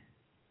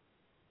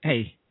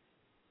 hey,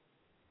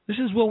 this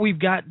is what we've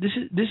got. This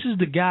is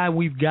the guy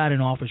we've got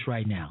in office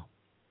right now.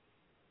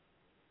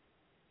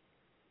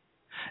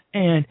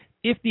 And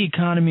if the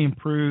economy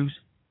improves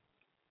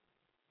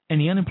and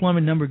the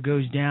unemployment number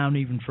goes down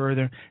even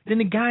further, then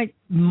the guy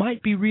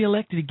might be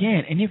reelected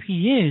again. And if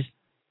he is,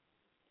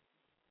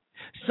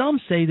 some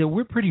say that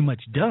we're pretty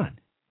much done.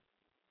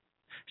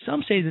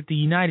 Some say that the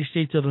United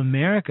States of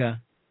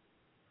America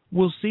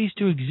will cease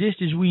to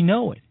exist as we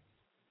know it.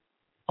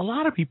 A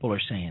lot of people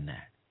are saying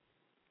that.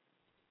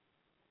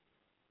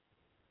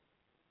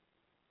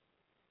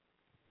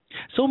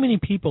 So many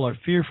people are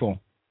fearful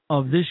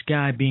of this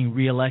guy being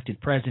reelected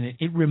president.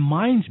 It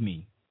reminds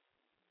me,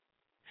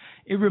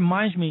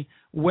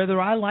 whether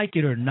I like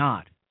it or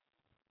not,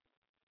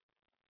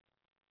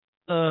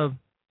 of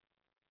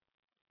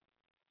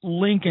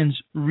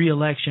Lincoln's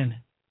reelection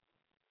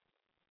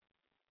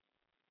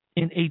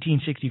in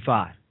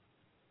 1865.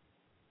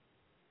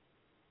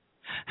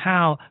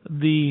 How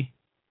the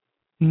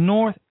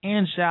North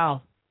and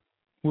South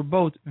were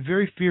both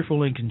very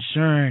fearful and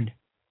concerned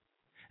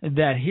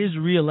that his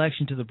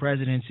reelection to the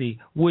presidency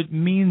would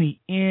mean the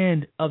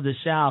end of the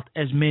South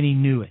as many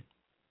knew it.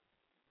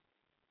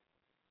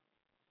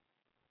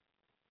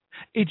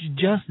 It's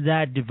just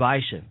that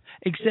divisive.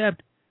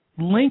 Except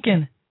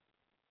Lincoln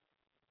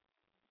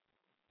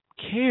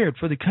cared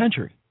for the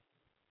country.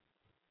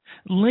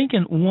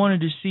 Lincoln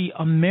wanted to see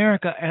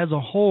America as a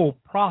whole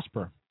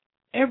prosper.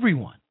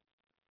 Everyone.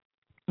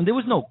 And there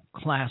was no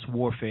class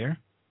warfare.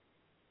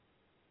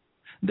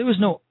 There was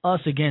no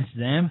us against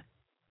them.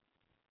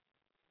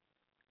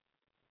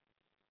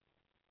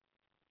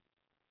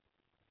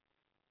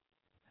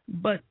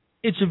 But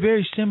it's a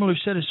very similar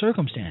set of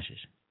circumstances.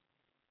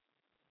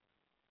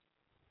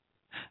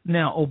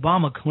 Now,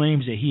 Obama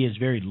claims that he is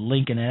very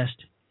Lincoln-esque,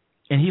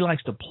 and he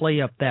likes to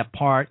play up that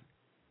part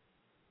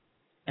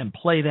and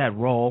play that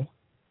role.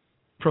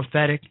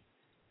 Prophetic.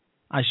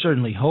 I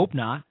certainly hope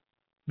not,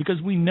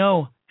 because we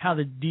know how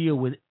the deal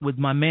with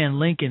my man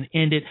Lincoln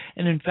ended,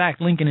 and in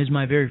fact, Lincoln is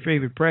my very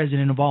favorite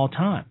president of all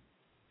time.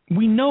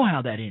 We know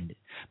how that ended.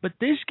 But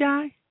this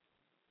guy,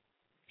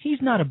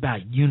 He's not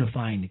about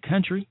unifying the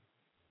country.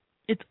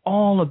 It's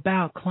all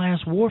about class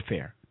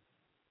warfare.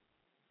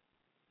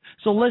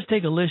 So let's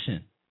take a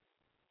listen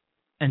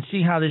and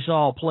see how this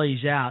all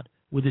plays out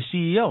with the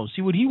CEO.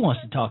 See what he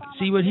wants to talk.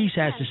 See what he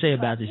has to say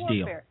about this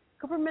deal.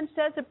 Cooperman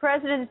says the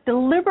president is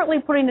deliberately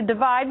putting the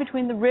divide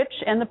between the rich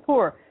and the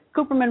poor.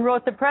 Cooperman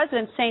wrote the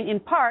president saying, in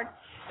part,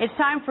 it's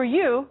time for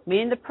you,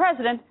 meaning the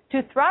president,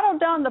 to throttle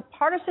down the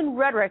partisan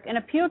rhetoric and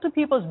appeal to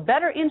people's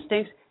better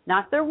instincts,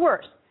 not their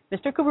worst.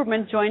 Mr.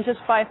 Cooperman joins us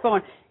by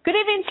phone. Good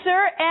evening,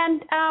 sir.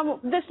 And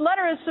this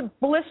letter is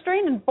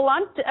blistering and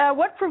blunt.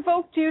 What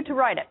provoked you to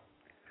write it?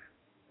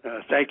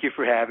 Thank you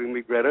for having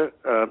me, Greta.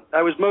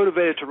 I was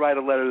motivated to write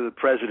a letter to the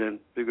president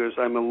because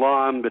I'm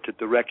alarmed at the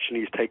direction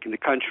he's taking the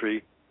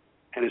country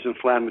and his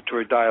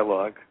inflammatory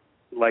dialogue.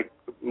 Like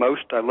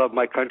most, I love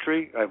my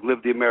country. I've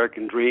lived the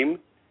American dream.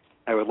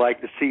 I would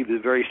like to see the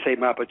very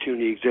same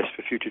opportunity exist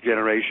for future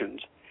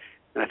generations.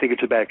 And I think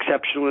it's about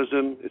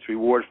exceptionalism. It's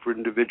reward for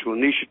individual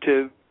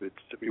initiative. It's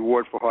a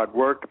reward for hard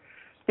work.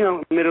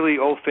 Admittedly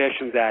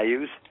old-fashioned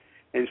values.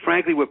 And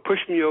frankly, what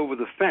pushed me over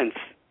the fence,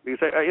 because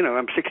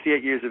I'm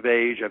 68 years of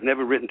age. I've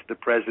never written to the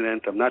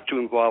president. I'm not too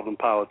involved in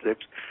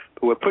politics.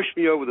 But what pushed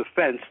me over the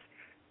fence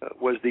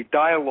was the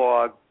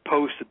dialogue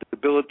post the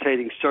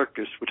debilitating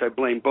circus, which I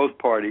blame both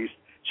parties,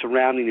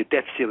 surrounding the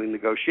debt ceiling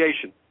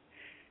negotiation.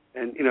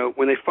 And,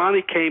 when they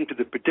finally came to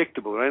the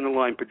predictable, and I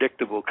underline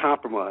predictable,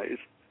 compromise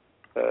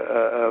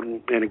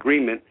and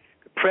agreement,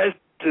 the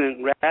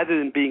president, rather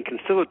than being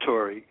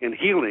conciliatory and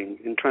healing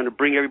and trying to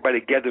bring everybody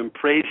together and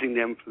praising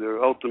them for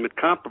their ultimate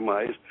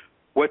compromise,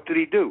 what did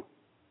he do?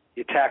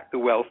 He attacked the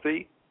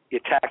wealthy, he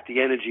attacked the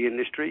energy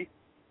industry,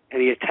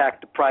 and he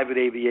attacked the private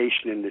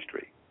aviation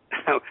industry.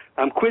 Now,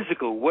 I'm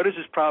quizzical. What is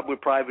his problem with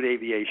private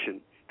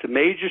aviation? It's a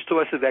major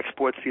source of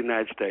exports to the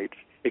United States.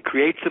 It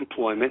creates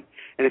employment.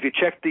 And if you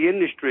check the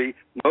industry,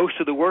 most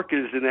of the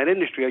workers in that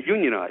industry are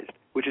unionized,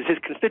 which is his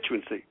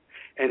constituency.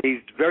 And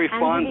he's very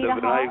fond of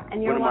it.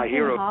 One of my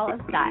heroes in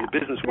the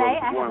business world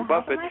is Warren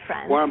Buffett.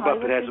 Warren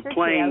Buffett has a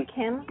plane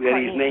that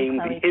he's named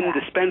the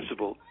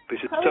Indispensable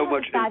because it's so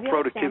much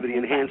productivity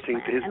enhancing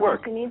to his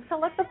work. So, it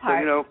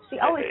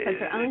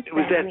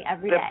was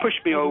that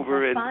pushed me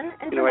over, and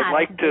I'd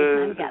like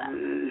to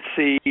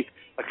see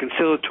a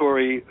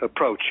conciliatory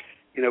approach.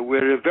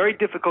 We're in a very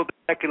difficult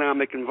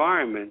economic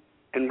environment,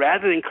 and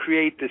rather than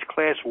create this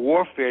class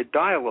warfare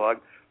dialogue,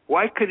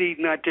 why could he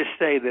not just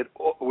say that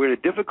we're in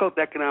a difficult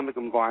economic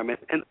environment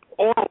and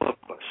all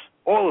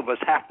of us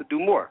have to do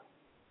more?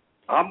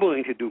 I'm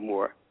willing to do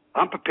more.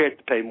 I'm prepared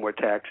to pay more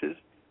taxes,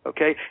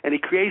 okay? And he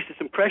creates this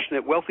impression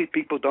that wealthy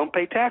people don't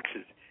pay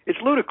taxes. It's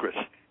ludicrous.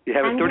 You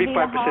have a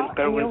 35%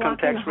 federal income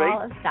tax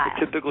rate.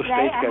 The typical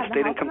state's got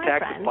state income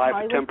tax of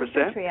 5 to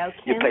 10%.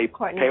 You pay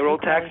payroll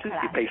taxes.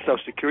 You pay Social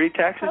Security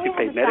taxes. You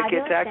pay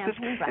Medicare taxes.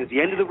 And at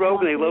the end of the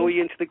road, when they lower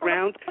you into the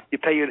ground, you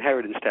pay your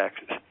inheritance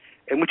taxes,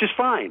 and which is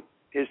fine.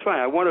 It's fine.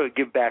 I want to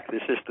give back to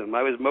the system.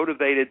 I was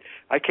motivated.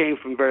 I came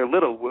from very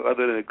little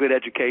other than a good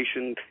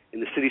education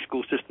in the city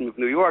school system of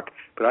New York,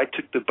 but I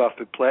took the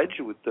Buffett pledge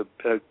with the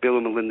Bill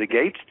and Melinda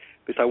Gates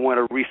because I want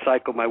to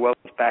recycle my wealth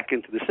back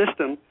into the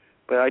system.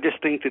 But I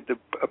just think that the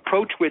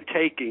approach we're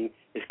taking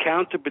is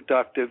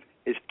counterproductive,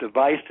 it's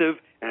divisive,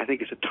 and I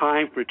think it's a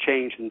time for a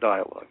change in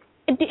dialogue.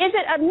 Is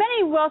it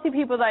many wealthy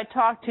people that I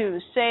talk to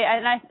say,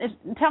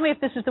 and tell me if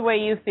this is the way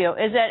you feel,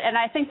 is that, and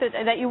I think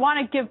that you want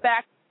to give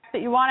back, that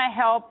you want to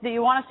help, that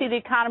you want to see the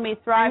economy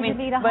thriving,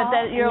 but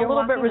that you're a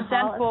little bit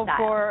resentful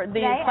for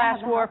the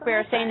class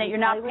warfare, saying that you're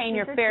not paying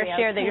your fair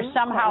share, that you're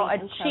somehow a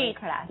cheat,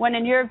 when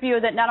in your view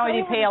that not only do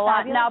you pay a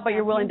lot now, but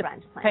you're willing to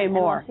pay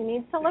more.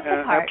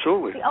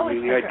 Absolutely.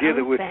 The idea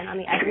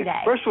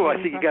that first of all, I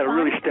think you got to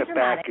really step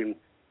back and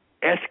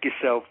ask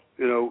yourself,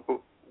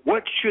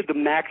 what should the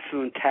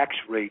maximum tax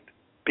rate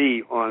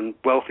be on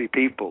wealthy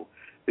people?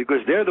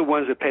 Because they're the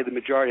ones that pay the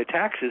majority of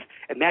taxes,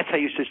 and that's how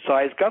you should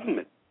size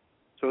government.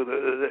 So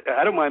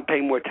I don't mind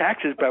paying more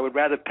taxes, but I would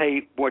rather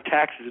pay more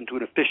taxes into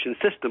an efficient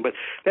system. But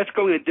that's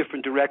going in a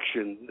different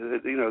direction.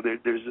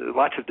 There's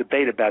lots of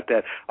debate about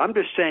that. I'm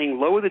just saying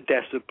lower the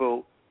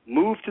decibel,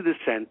 move to the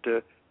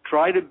center,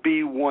 try to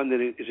be one that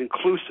is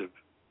inclusive.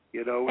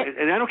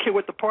 And I don't care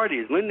what the party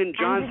is. Lyndon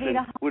Johnson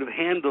would have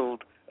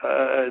handled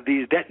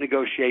these debt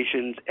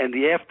negotiations and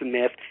the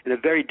aftermath in a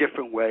very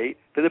different way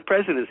than the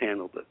president has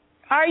handled it.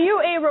 Are you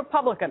a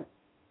Republican?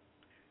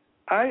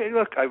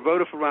 I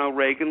voted for Ronald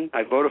Reagan.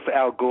 I voted for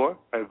Al Gore.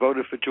 I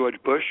voted for George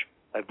Bush.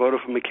 I voted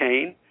for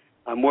McCain.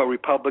 I'm more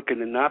Republican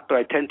than not, but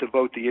I tend to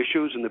vote the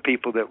issues and the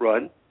people that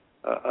run.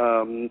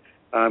 I'm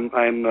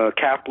a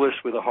capitalist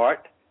with a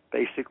heart,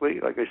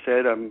 basically. Like I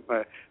said,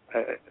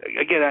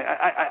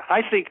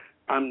 I think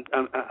I'm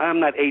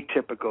not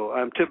atypical.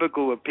 I'm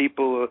typical of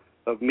people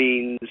of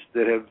means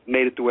that have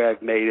made it the way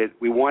I've made it.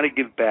 We want to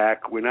give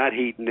back. We're not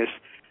hedonists.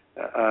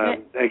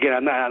 Again,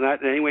 I'm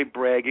not in any way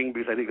bragging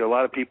because I think a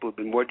lot of people have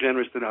been more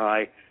generous than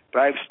I.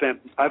 But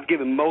I've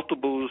given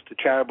multiples to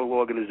charitable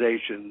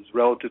organizations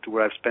relative to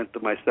what I've spent to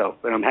myself,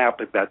 and I'm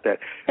happy about that.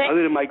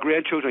 Other than my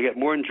grandchildren, I get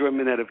more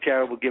enjoyment out of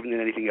charitable giving than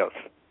anything else.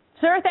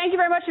 Sir, thank you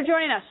very much for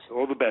joining us.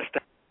 All the best.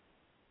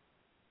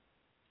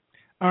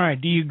 All right,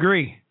 do you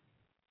agree?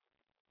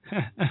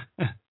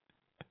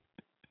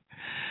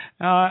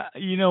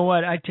 You know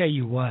what? I tell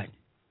you what.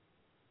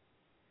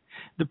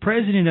 The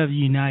President of the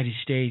United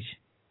States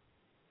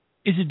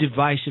is a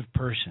divisive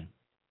person.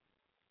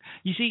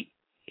 You see,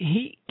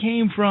 he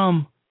came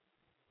from,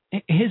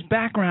 his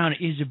background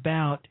is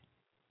about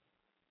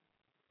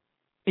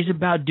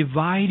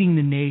dividing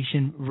the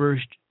nation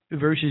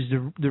versus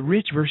the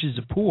rich versus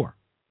the poor.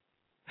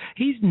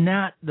 He's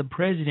not the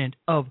president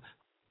of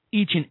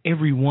each and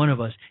every one of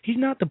us. He's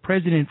not the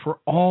president for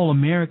all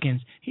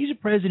Americans. He's a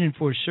president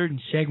for a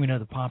certain segment of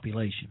the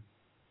population.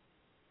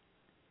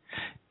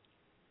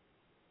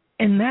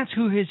 And that's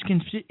who his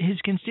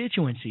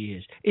constituency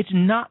is. It's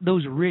not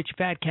those rich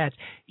fat cats.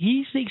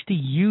 He seeks to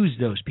use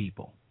those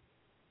people.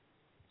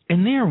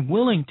 And they're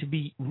willing to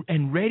be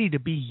and ready to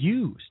be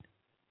used.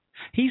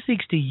 He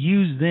seeks to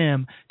use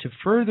them to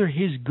further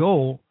his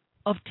goal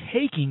of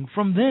taking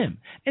from them.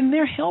 And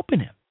they're helping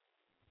him.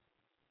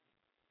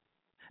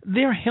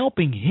 They're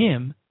helping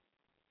him.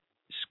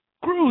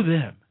 Screw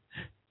them.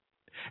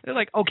 They're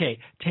like, okay,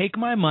 take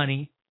my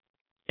money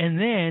and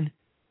then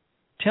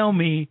tell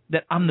me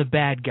that I'm the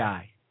bad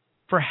guy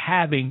for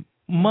having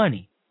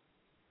money,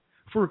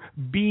 for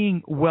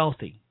being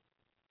wealthy.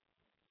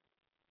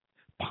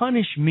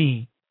 Punish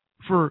me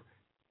for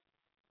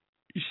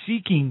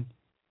seeking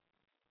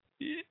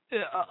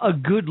a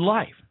good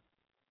life,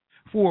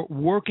 for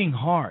working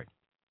hard.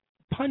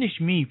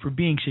 Punish me for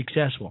being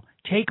successful.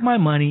 Take my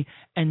money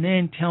and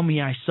then tell me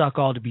I suck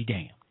all to be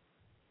damned.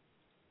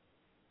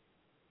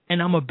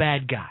 And I'm a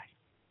bad guy.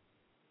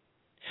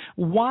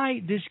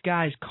 Why this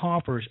guy's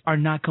coffers are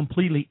not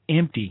completely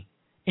empty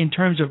in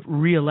terms of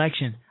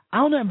re-election,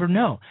 I'll never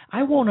know.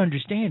 I won't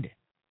understand it.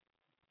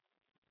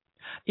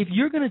 If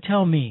you're going to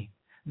tell me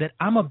that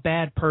I'm a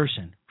bad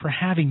person for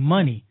having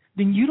money,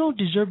 then you don't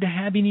deserve to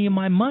have any of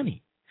my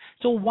money.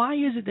 So why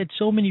is it that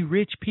so many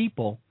rich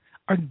people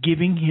are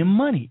giving him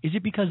money? Is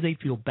it because they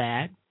feel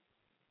bad?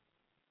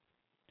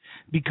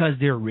 Because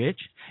they're rich?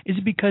 Is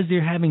it because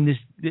they're having this,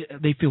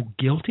 they feel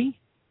guilty?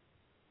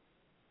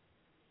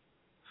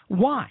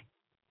 Why?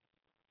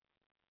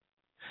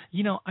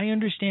 You know, I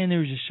understand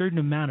there's a certain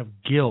amount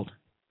of guilt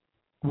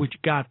which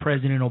got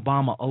President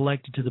Obama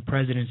elected to the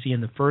presidency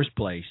in the first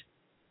place.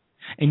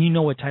 And you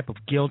know what type of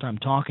guilt I'm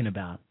talking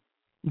about.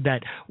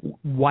 That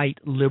white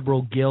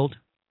liberal guilt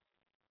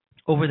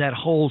over that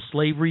whole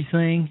slavery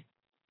thing.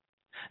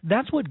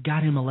 That's what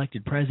got him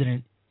elected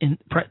president.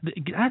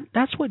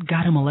 That's what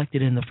got him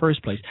elected in the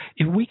first place.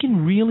 If we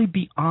can really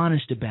be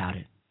honest about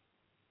it,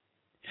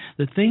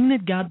 the thing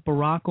that got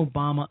Barack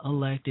Obama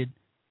elected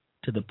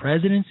to the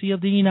presidency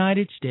of the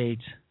United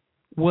States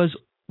was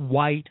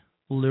white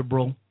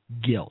liberal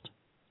guilt.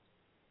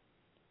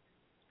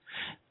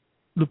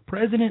 The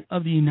President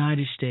of the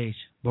United States,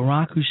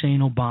 Barack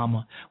Hussein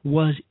Obama,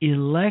 was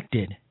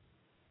elected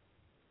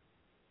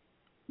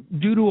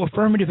due to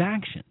affirmative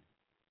action.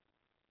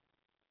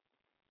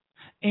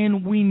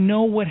 And we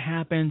know what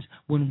happens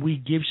when we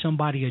give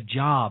somebody a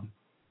job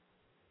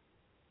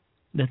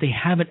that they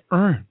haven't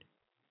earned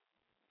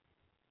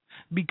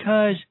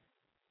because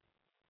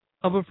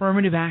of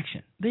affirmative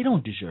action. They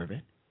don't deserve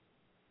it.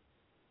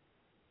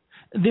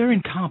 They're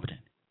incompetent.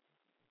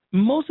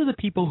 Most of the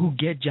people who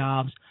get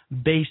jobs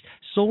based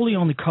solely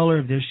on the color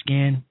of their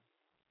skin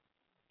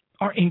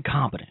are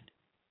incompetent.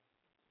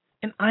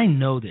 And I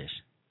know this.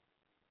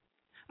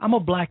 I'm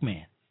a black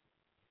man.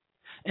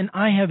 And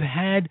I have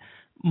had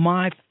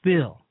my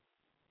fill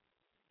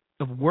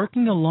of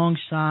working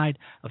alongside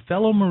a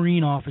fellow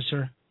Marine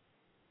officer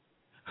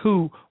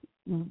who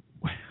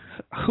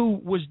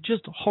was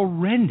just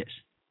horrendous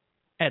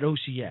at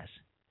OCS.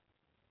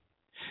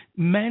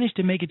 Managed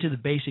to make it to the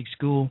basic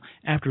school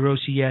after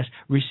OCS,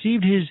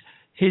 received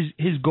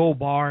his gold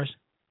bars,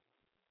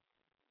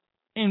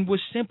 and was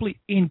simply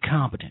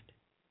incompetent.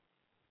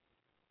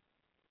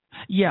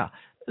 Yeah,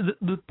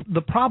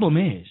 the problem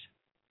is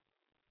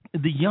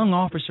the young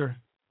officer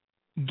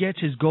gets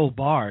his gold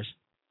bars,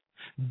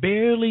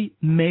 barely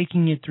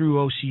making it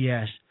through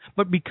OCS,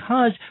 but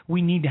because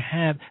we need to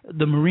have,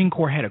 the Marine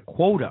Corps had a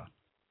quota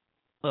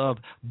of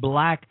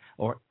black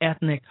or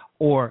ethnic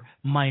or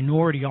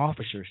minority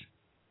officers.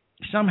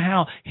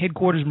 Somehow,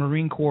 Headquarters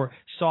Marine Corps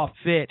saw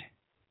fit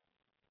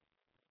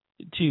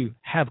to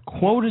have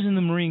quotas in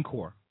the Marine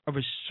Corps of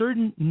a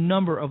certain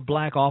number of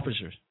black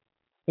officers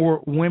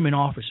or women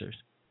officers.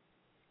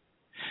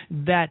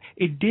 That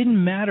it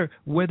didn't matter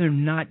whether or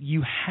not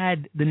you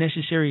had the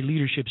necessary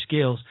leadership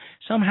skills.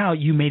 Somehow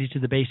you made it to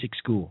the basic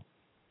school.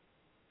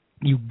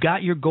 You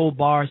got your gold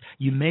bars.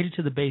 You made it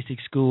to the basic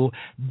school.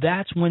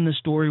 That's when the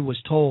story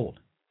was told,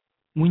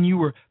 when you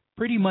were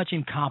pretty much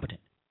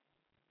incompetent.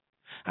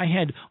 I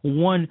had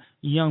one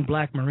young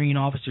black Marine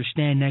officer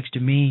stand next to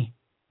me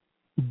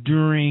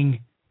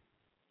during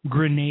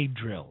grenade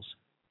drills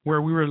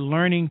where we were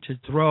learning to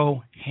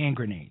throw hand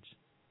grenades.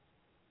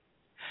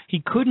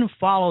 He couldn't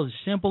follow the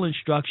simple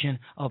instruction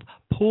of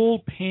pull,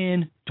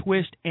 pin,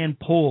 twist, and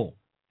pull.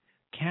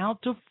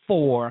 Count to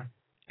 4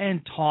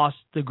 and toss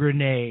the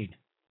grenade.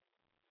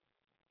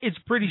 It's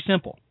pretty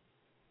simple.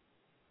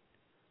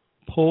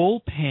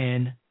 pull,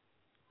 pin,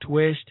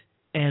 twist,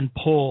 and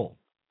pull.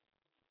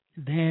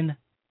 Then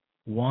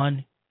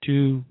 1,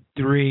 2,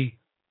 3,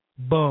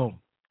 boom,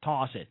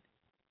 toss it.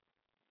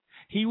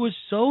 He was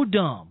so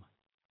dumb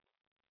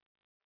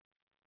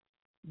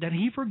that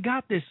he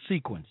forgot this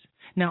sequence.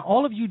 Now,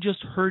 all of you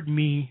just heard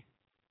me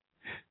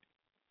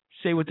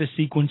say what the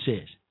sequence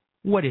is.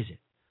 What is it?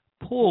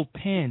 Pull,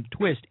 pin,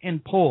 twist,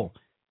 and pull.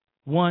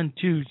 1,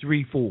 2,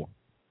 3, 4.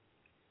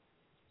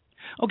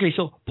 Okay,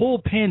 so pull,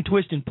 pin,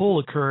 twist, and pull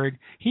occurred.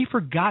 He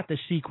forgot the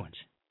sequence.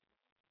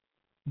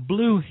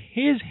 Blew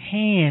his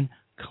hand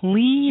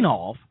clean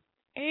off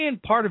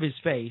and part of his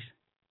face,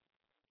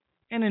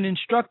 and an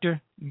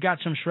instructor got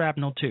some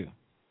shrapnel too.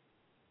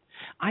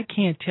 I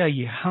can't tell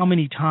you how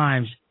many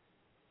times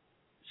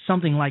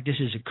something like this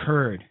has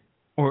occurred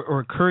or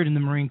occurred in the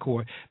Marine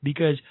Corps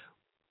because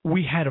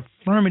we had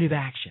affirmative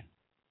action.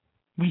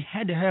 We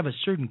had to have a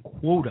certain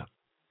quota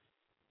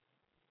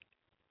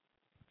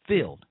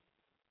filled.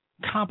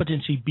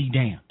 Competency be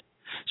damned.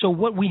 So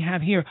what we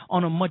have here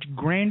on a much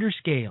grander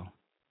scale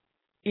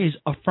is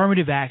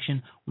affirmative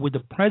action with the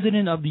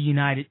presidency of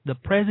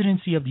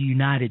the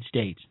United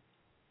States.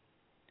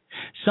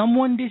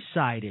 Someone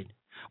decided,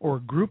 or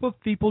a group of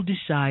people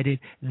decided,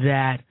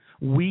 that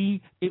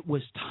it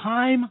was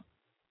time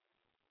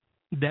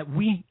that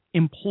we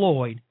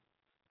employed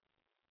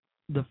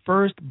the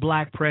first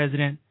black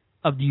president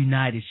of the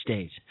United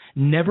States.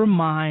 Never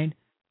mind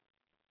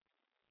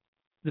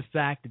the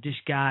fact that this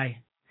guy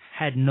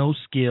had no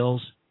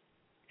skills,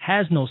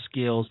 has no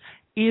skills,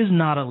 is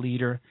not a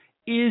leader,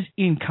 is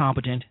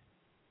incompetent,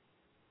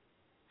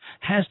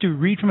 has to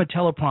read from a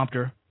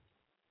teleprompter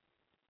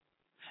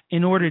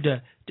in order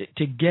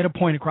to get a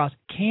point across,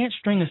 can't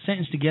string a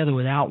sentence together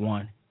without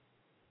one.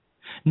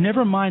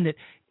 Never mind that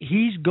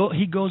he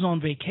goes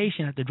on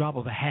vacation at the drop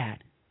of a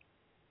hat,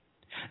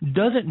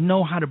 doesn't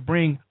know how to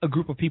bring a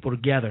group of people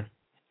together,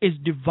 is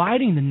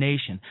dividing the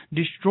nation,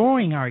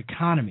 destroying our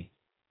economy.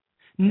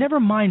 Never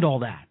mind all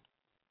that.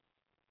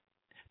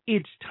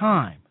 It's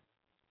time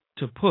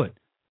to put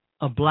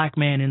a black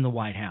man in the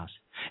White House.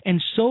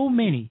 And so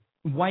many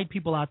white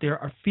people out there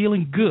are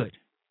feeling good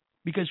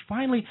because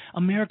finally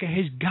America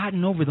has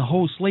gotten over the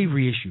whole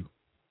slavery issue.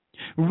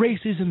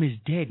 Racism is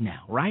dead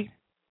now, right?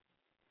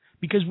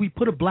 Because we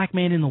put a black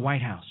man in the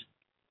White House.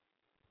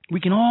 We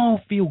can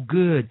all feel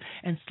good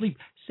and sleep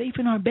safe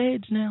in our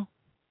beds now.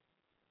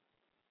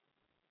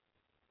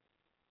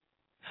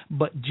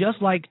 But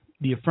just like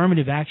the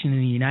affirmative action in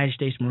the United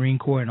States Marine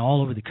Corps and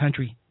all over the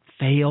country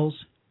fails,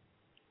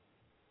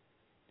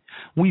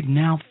 we've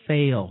now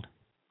failed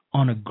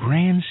on a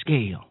grand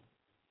scale.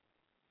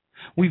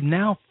 We've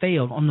now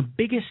failed on the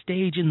biggest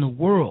stage in the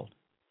world.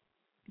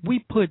 We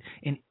put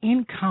an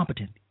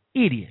incompetent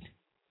idiot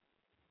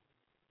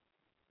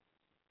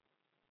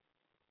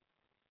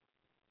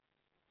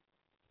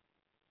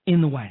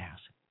in the White House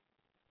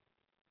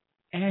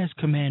as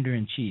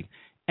commander-in-chief,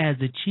 as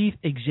the chief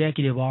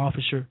executive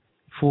officer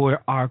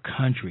for our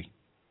country.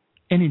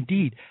 And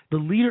indeed, the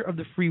leader of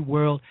the free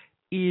world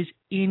is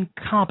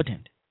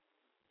incompetent.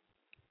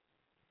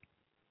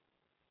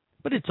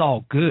 But it's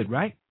all good,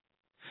 right?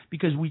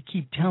 Because we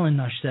keep telling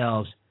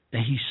ourselves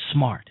that he's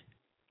smart,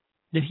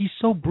 that he's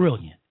so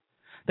brilliant,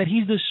 that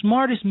he's the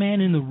smartest man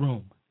in the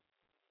room.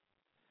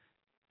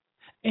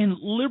 And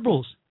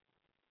liberals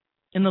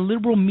and the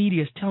liberal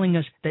media is telling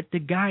us that the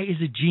guy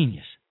is a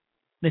genius,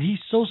 that he's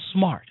so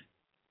smart,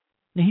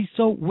 that he's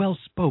so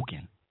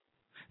well-spoken,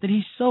 that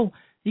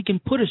he can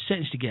put a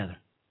sentence together.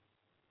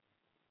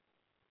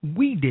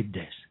 We did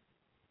this.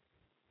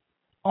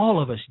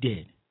 All of us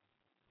did.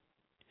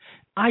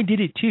 I did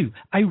it too.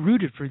 I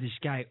rooted for this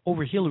guy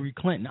over Hillary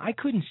Clinton. I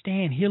couldn't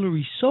stand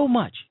Hillary so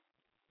much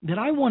that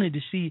I wanted to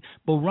see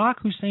Barack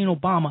Hussein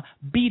Obama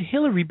beat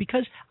Hillary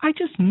because I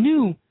just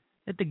knew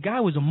that the guy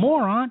was a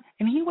moron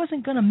and he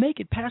wasn't going to make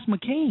it past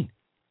McCain.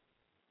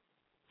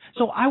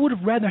 So I would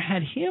have rather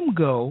had him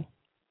go,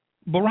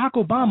 Barack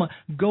Obama,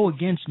 go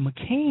against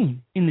McCain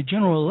in the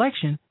general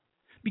election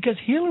because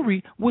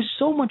Hillary was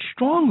so much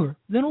stronger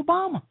than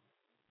Obama,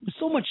 was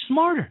so much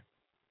smarter,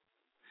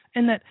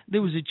 and that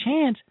there was a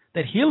chance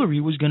that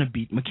Hillary was going to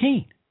beat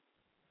McCain.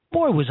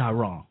 Boy, was I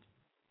wrong.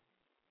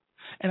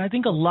 And I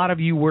think a lot of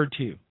you were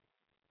too.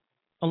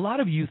 A lot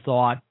of you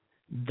thought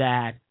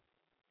that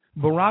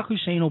Barack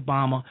Hussein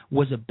Obama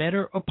was a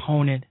better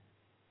opponent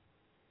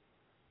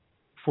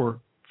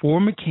for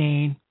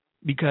McCain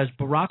because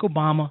Barack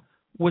Obama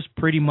was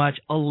pretty much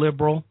a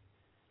liberal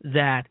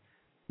that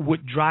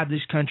would drive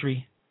this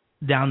country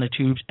down the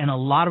tubes, and a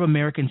lot of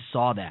Americans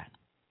saw that.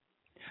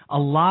 A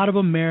lot of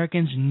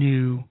Americans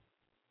knew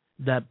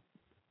that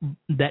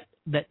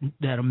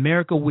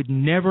America would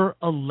never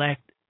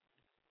elect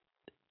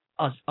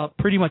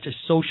pretty much a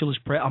socialist,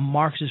 a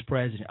Marxist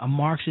president, a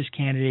Marxist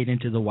candidate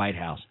into the White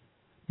House.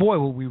 Boy,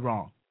 were we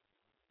wrong.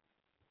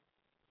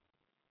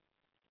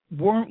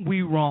 Weren't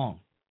we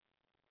wrong?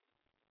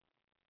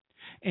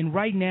 And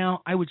right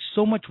now, I would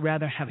so much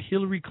rather have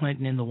Hillary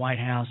Clinton in the White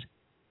House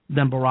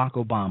than Barack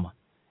Obama.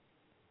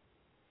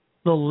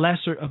 The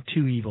lesser of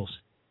two evils.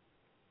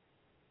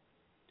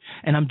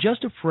 And I'm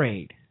just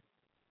afraid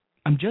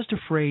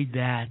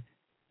that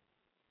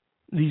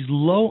these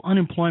low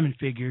unemployment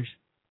figures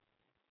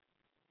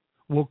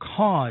will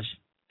cause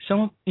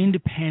some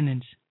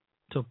independents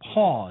to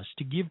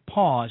give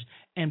pause,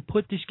 and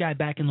put this guy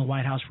back in the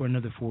White House for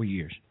another 4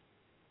 years.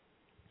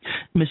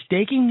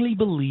 Mistakenly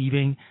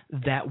believing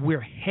that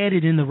we're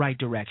headed in the right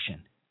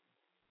direction.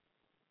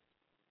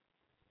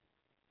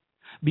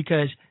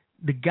 Because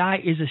the guy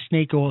is a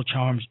snake oil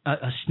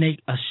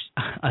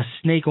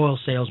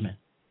salesman.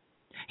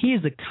 He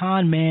is the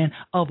con man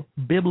of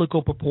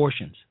biblical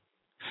proportions.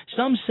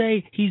 Some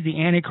say he's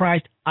the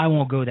Antichrist. I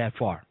won't go that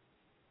far.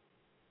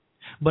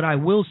 But I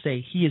will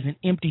say he is an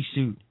empty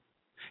suit.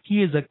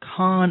 He is a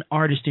con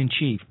artist in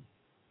chief.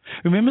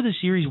 Remember the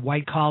series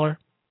White Collar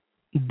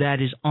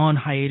that is on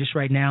hiatus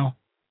right now?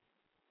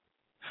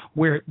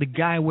 Where the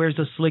guy wears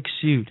a slick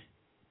suit.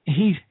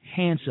 He's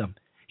handsome.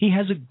 He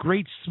has a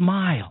great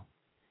smile.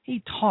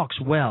 He talks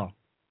well.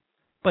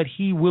 But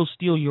he will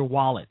steal your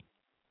wallet.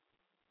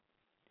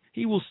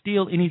 He will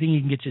steal anything he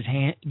can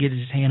get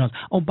his hand on.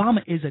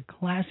 Obama is a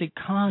classic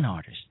con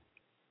artist.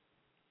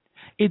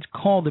 It's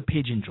called the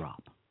pigeon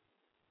drop.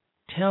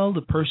 Tell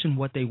the person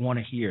what they want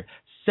to hear.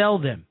 Sell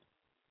them.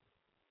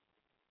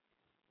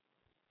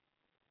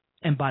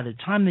 And by the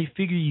time they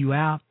figure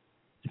out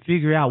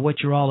what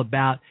you're all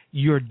about,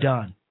 you're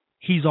done.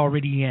 He's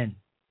already in.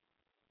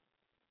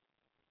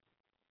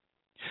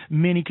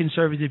 Many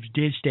conservatives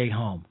did stay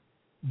home,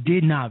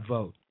 did not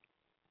vote.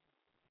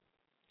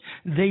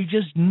 They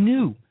just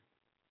knew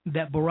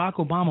that Barack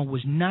Obama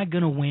was not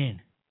going to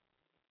win.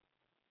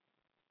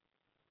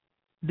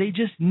 They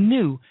just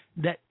knew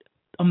that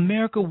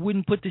America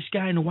wouldn't put this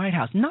guy in the White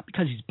House, not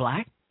because he's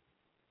black,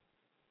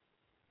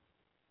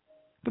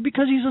 but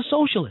because he's a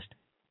socialist.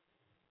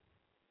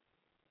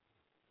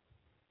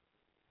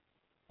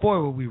 Boy,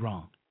 were we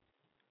wrong.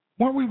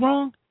 Weren't we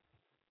wrong?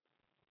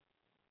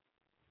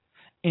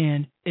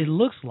 And it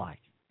looks like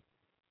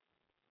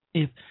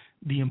if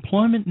the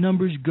employment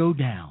numbers go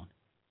down,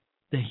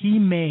 that he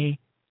may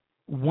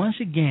once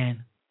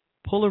again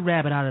pull a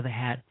rabbit out of the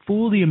hat,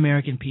 fool the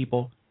American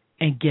people,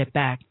 and get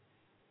back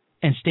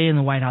and stay in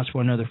the White House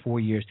for another 4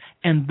 years,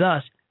 and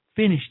thus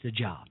finish the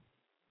job.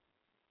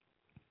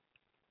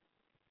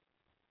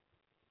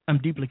 I'm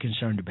deeply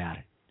concerned about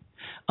it.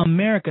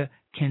 America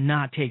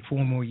cannot take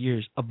 4 more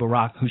years of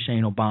Barack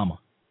Hussein Obama.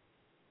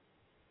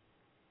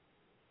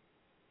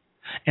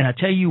 And I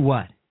tell you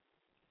what,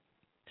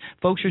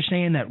 folks are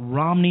saying that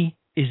Romney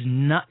is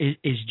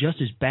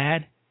just as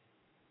bad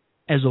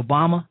as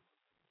Obama.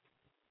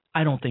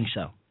 I don't think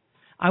so.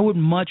 I would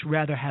much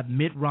rather have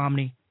Mitt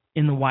Romney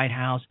in the White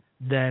House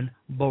than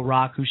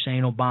Barack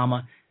Hussein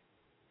Obama.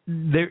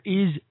 There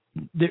is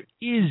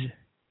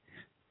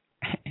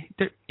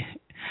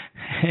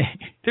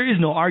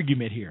no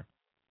argument here.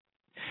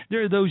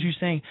 There are those who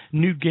saying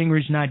Newt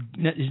Gingrich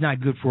is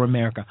not good for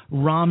America.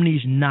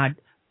 Romney's not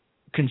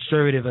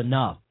conservative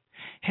enough.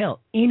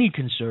 Hell, any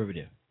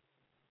conservative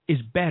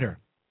is better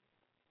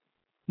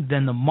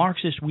than the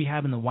Marxists we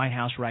have in the White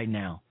House right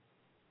now.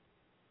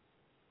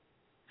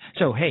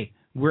 So, hey,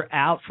 we're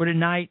out for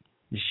tonight.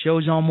 The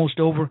show's almost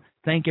over.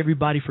 Thank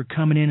everybody for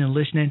coming in and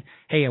listening.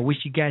 Hey, I wish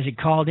you guys had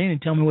called in and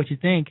tell me what you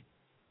think.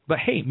 But,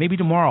 hey, maybe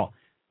tomorrow.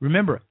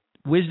 Remember,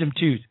 Wisdom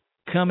Tooth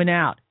coming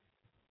out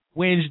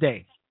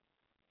Wednesday.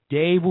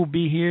 Dave will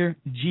be here.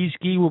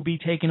 G-Ski will be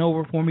taking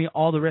over for me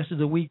all the rest of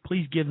the week.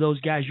 Please give those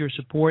guys your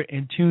support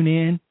and tune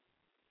in.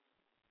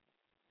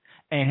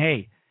 And,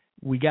 hey,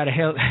 we got to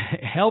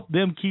help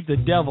them keep the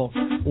devil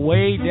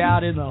way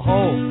down in the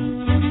hole.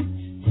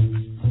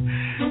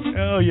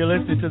 Oh, you're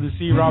listening to the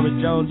C.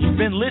 Robert Jones. You've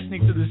been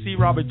listening to the C.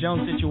 Robert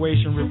Jones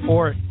Situation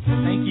Report.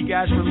 Thank you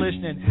guys for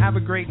listening. Have a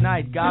great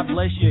night. God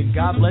bless you, and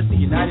God bless the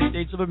United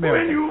States of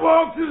America. When you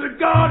walk through the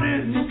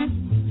garden,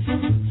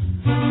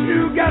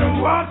 you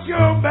gotta watch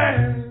your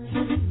back.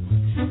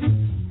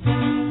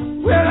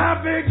 Well,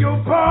 I beg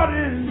your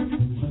pardon.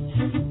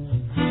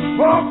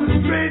 Walk the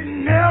straight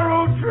and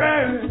narrow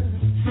track.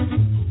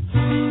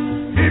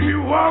 If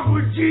you walk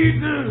with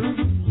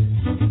Jesus,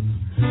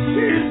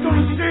 He's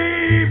gonna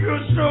save your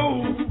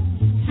soul.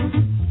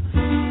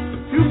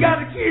 You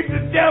gotta keep the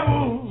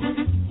devil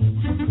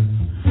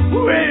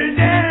way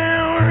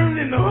down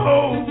in the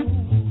hole.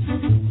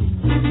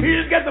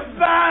 He's got the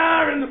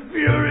fire and the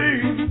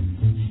fury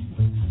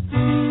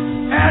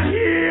at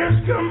His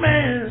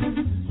command.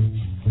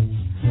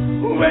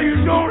 Well,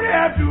 you don't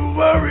have to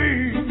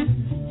worry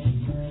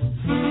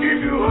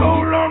if you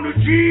hold on to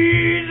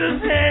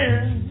Jesus'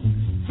 hand.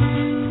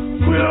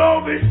 We'll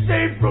all be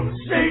safe from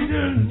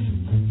Satan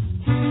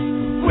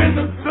when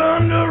the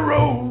thunder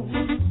rolls.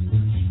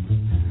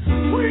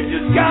 We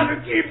just gotta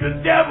keep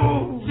the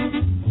devil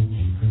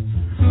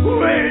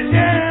way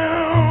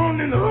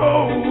down in the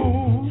hole.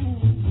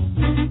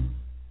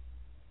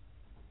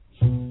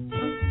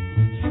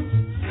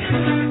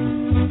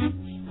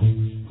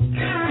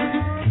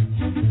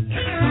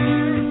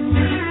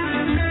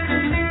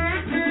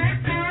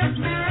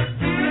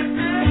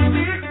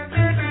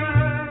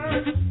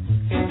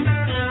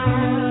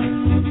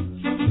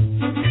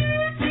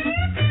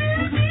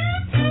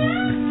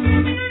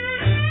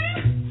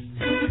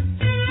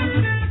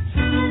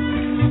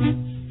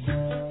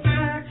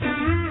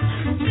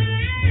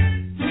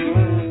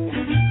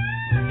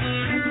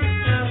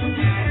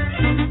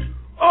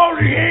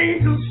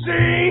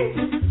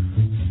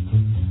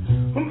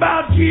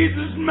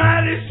 Jesus'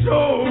 mighty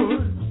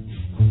sword,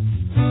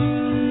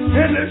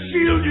 and they'll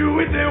shield you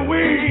with their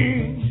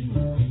wings,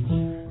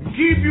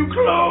 keep you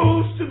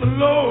close to the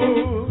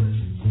Lord.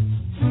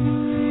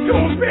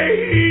 Don't pay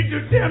heed to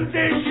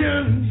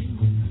temptation,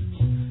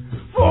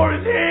 for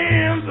his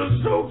hands are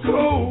so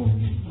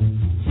cold.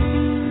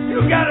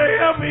 You gotta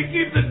help me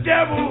keep the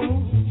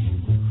devil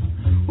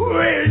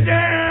way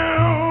down.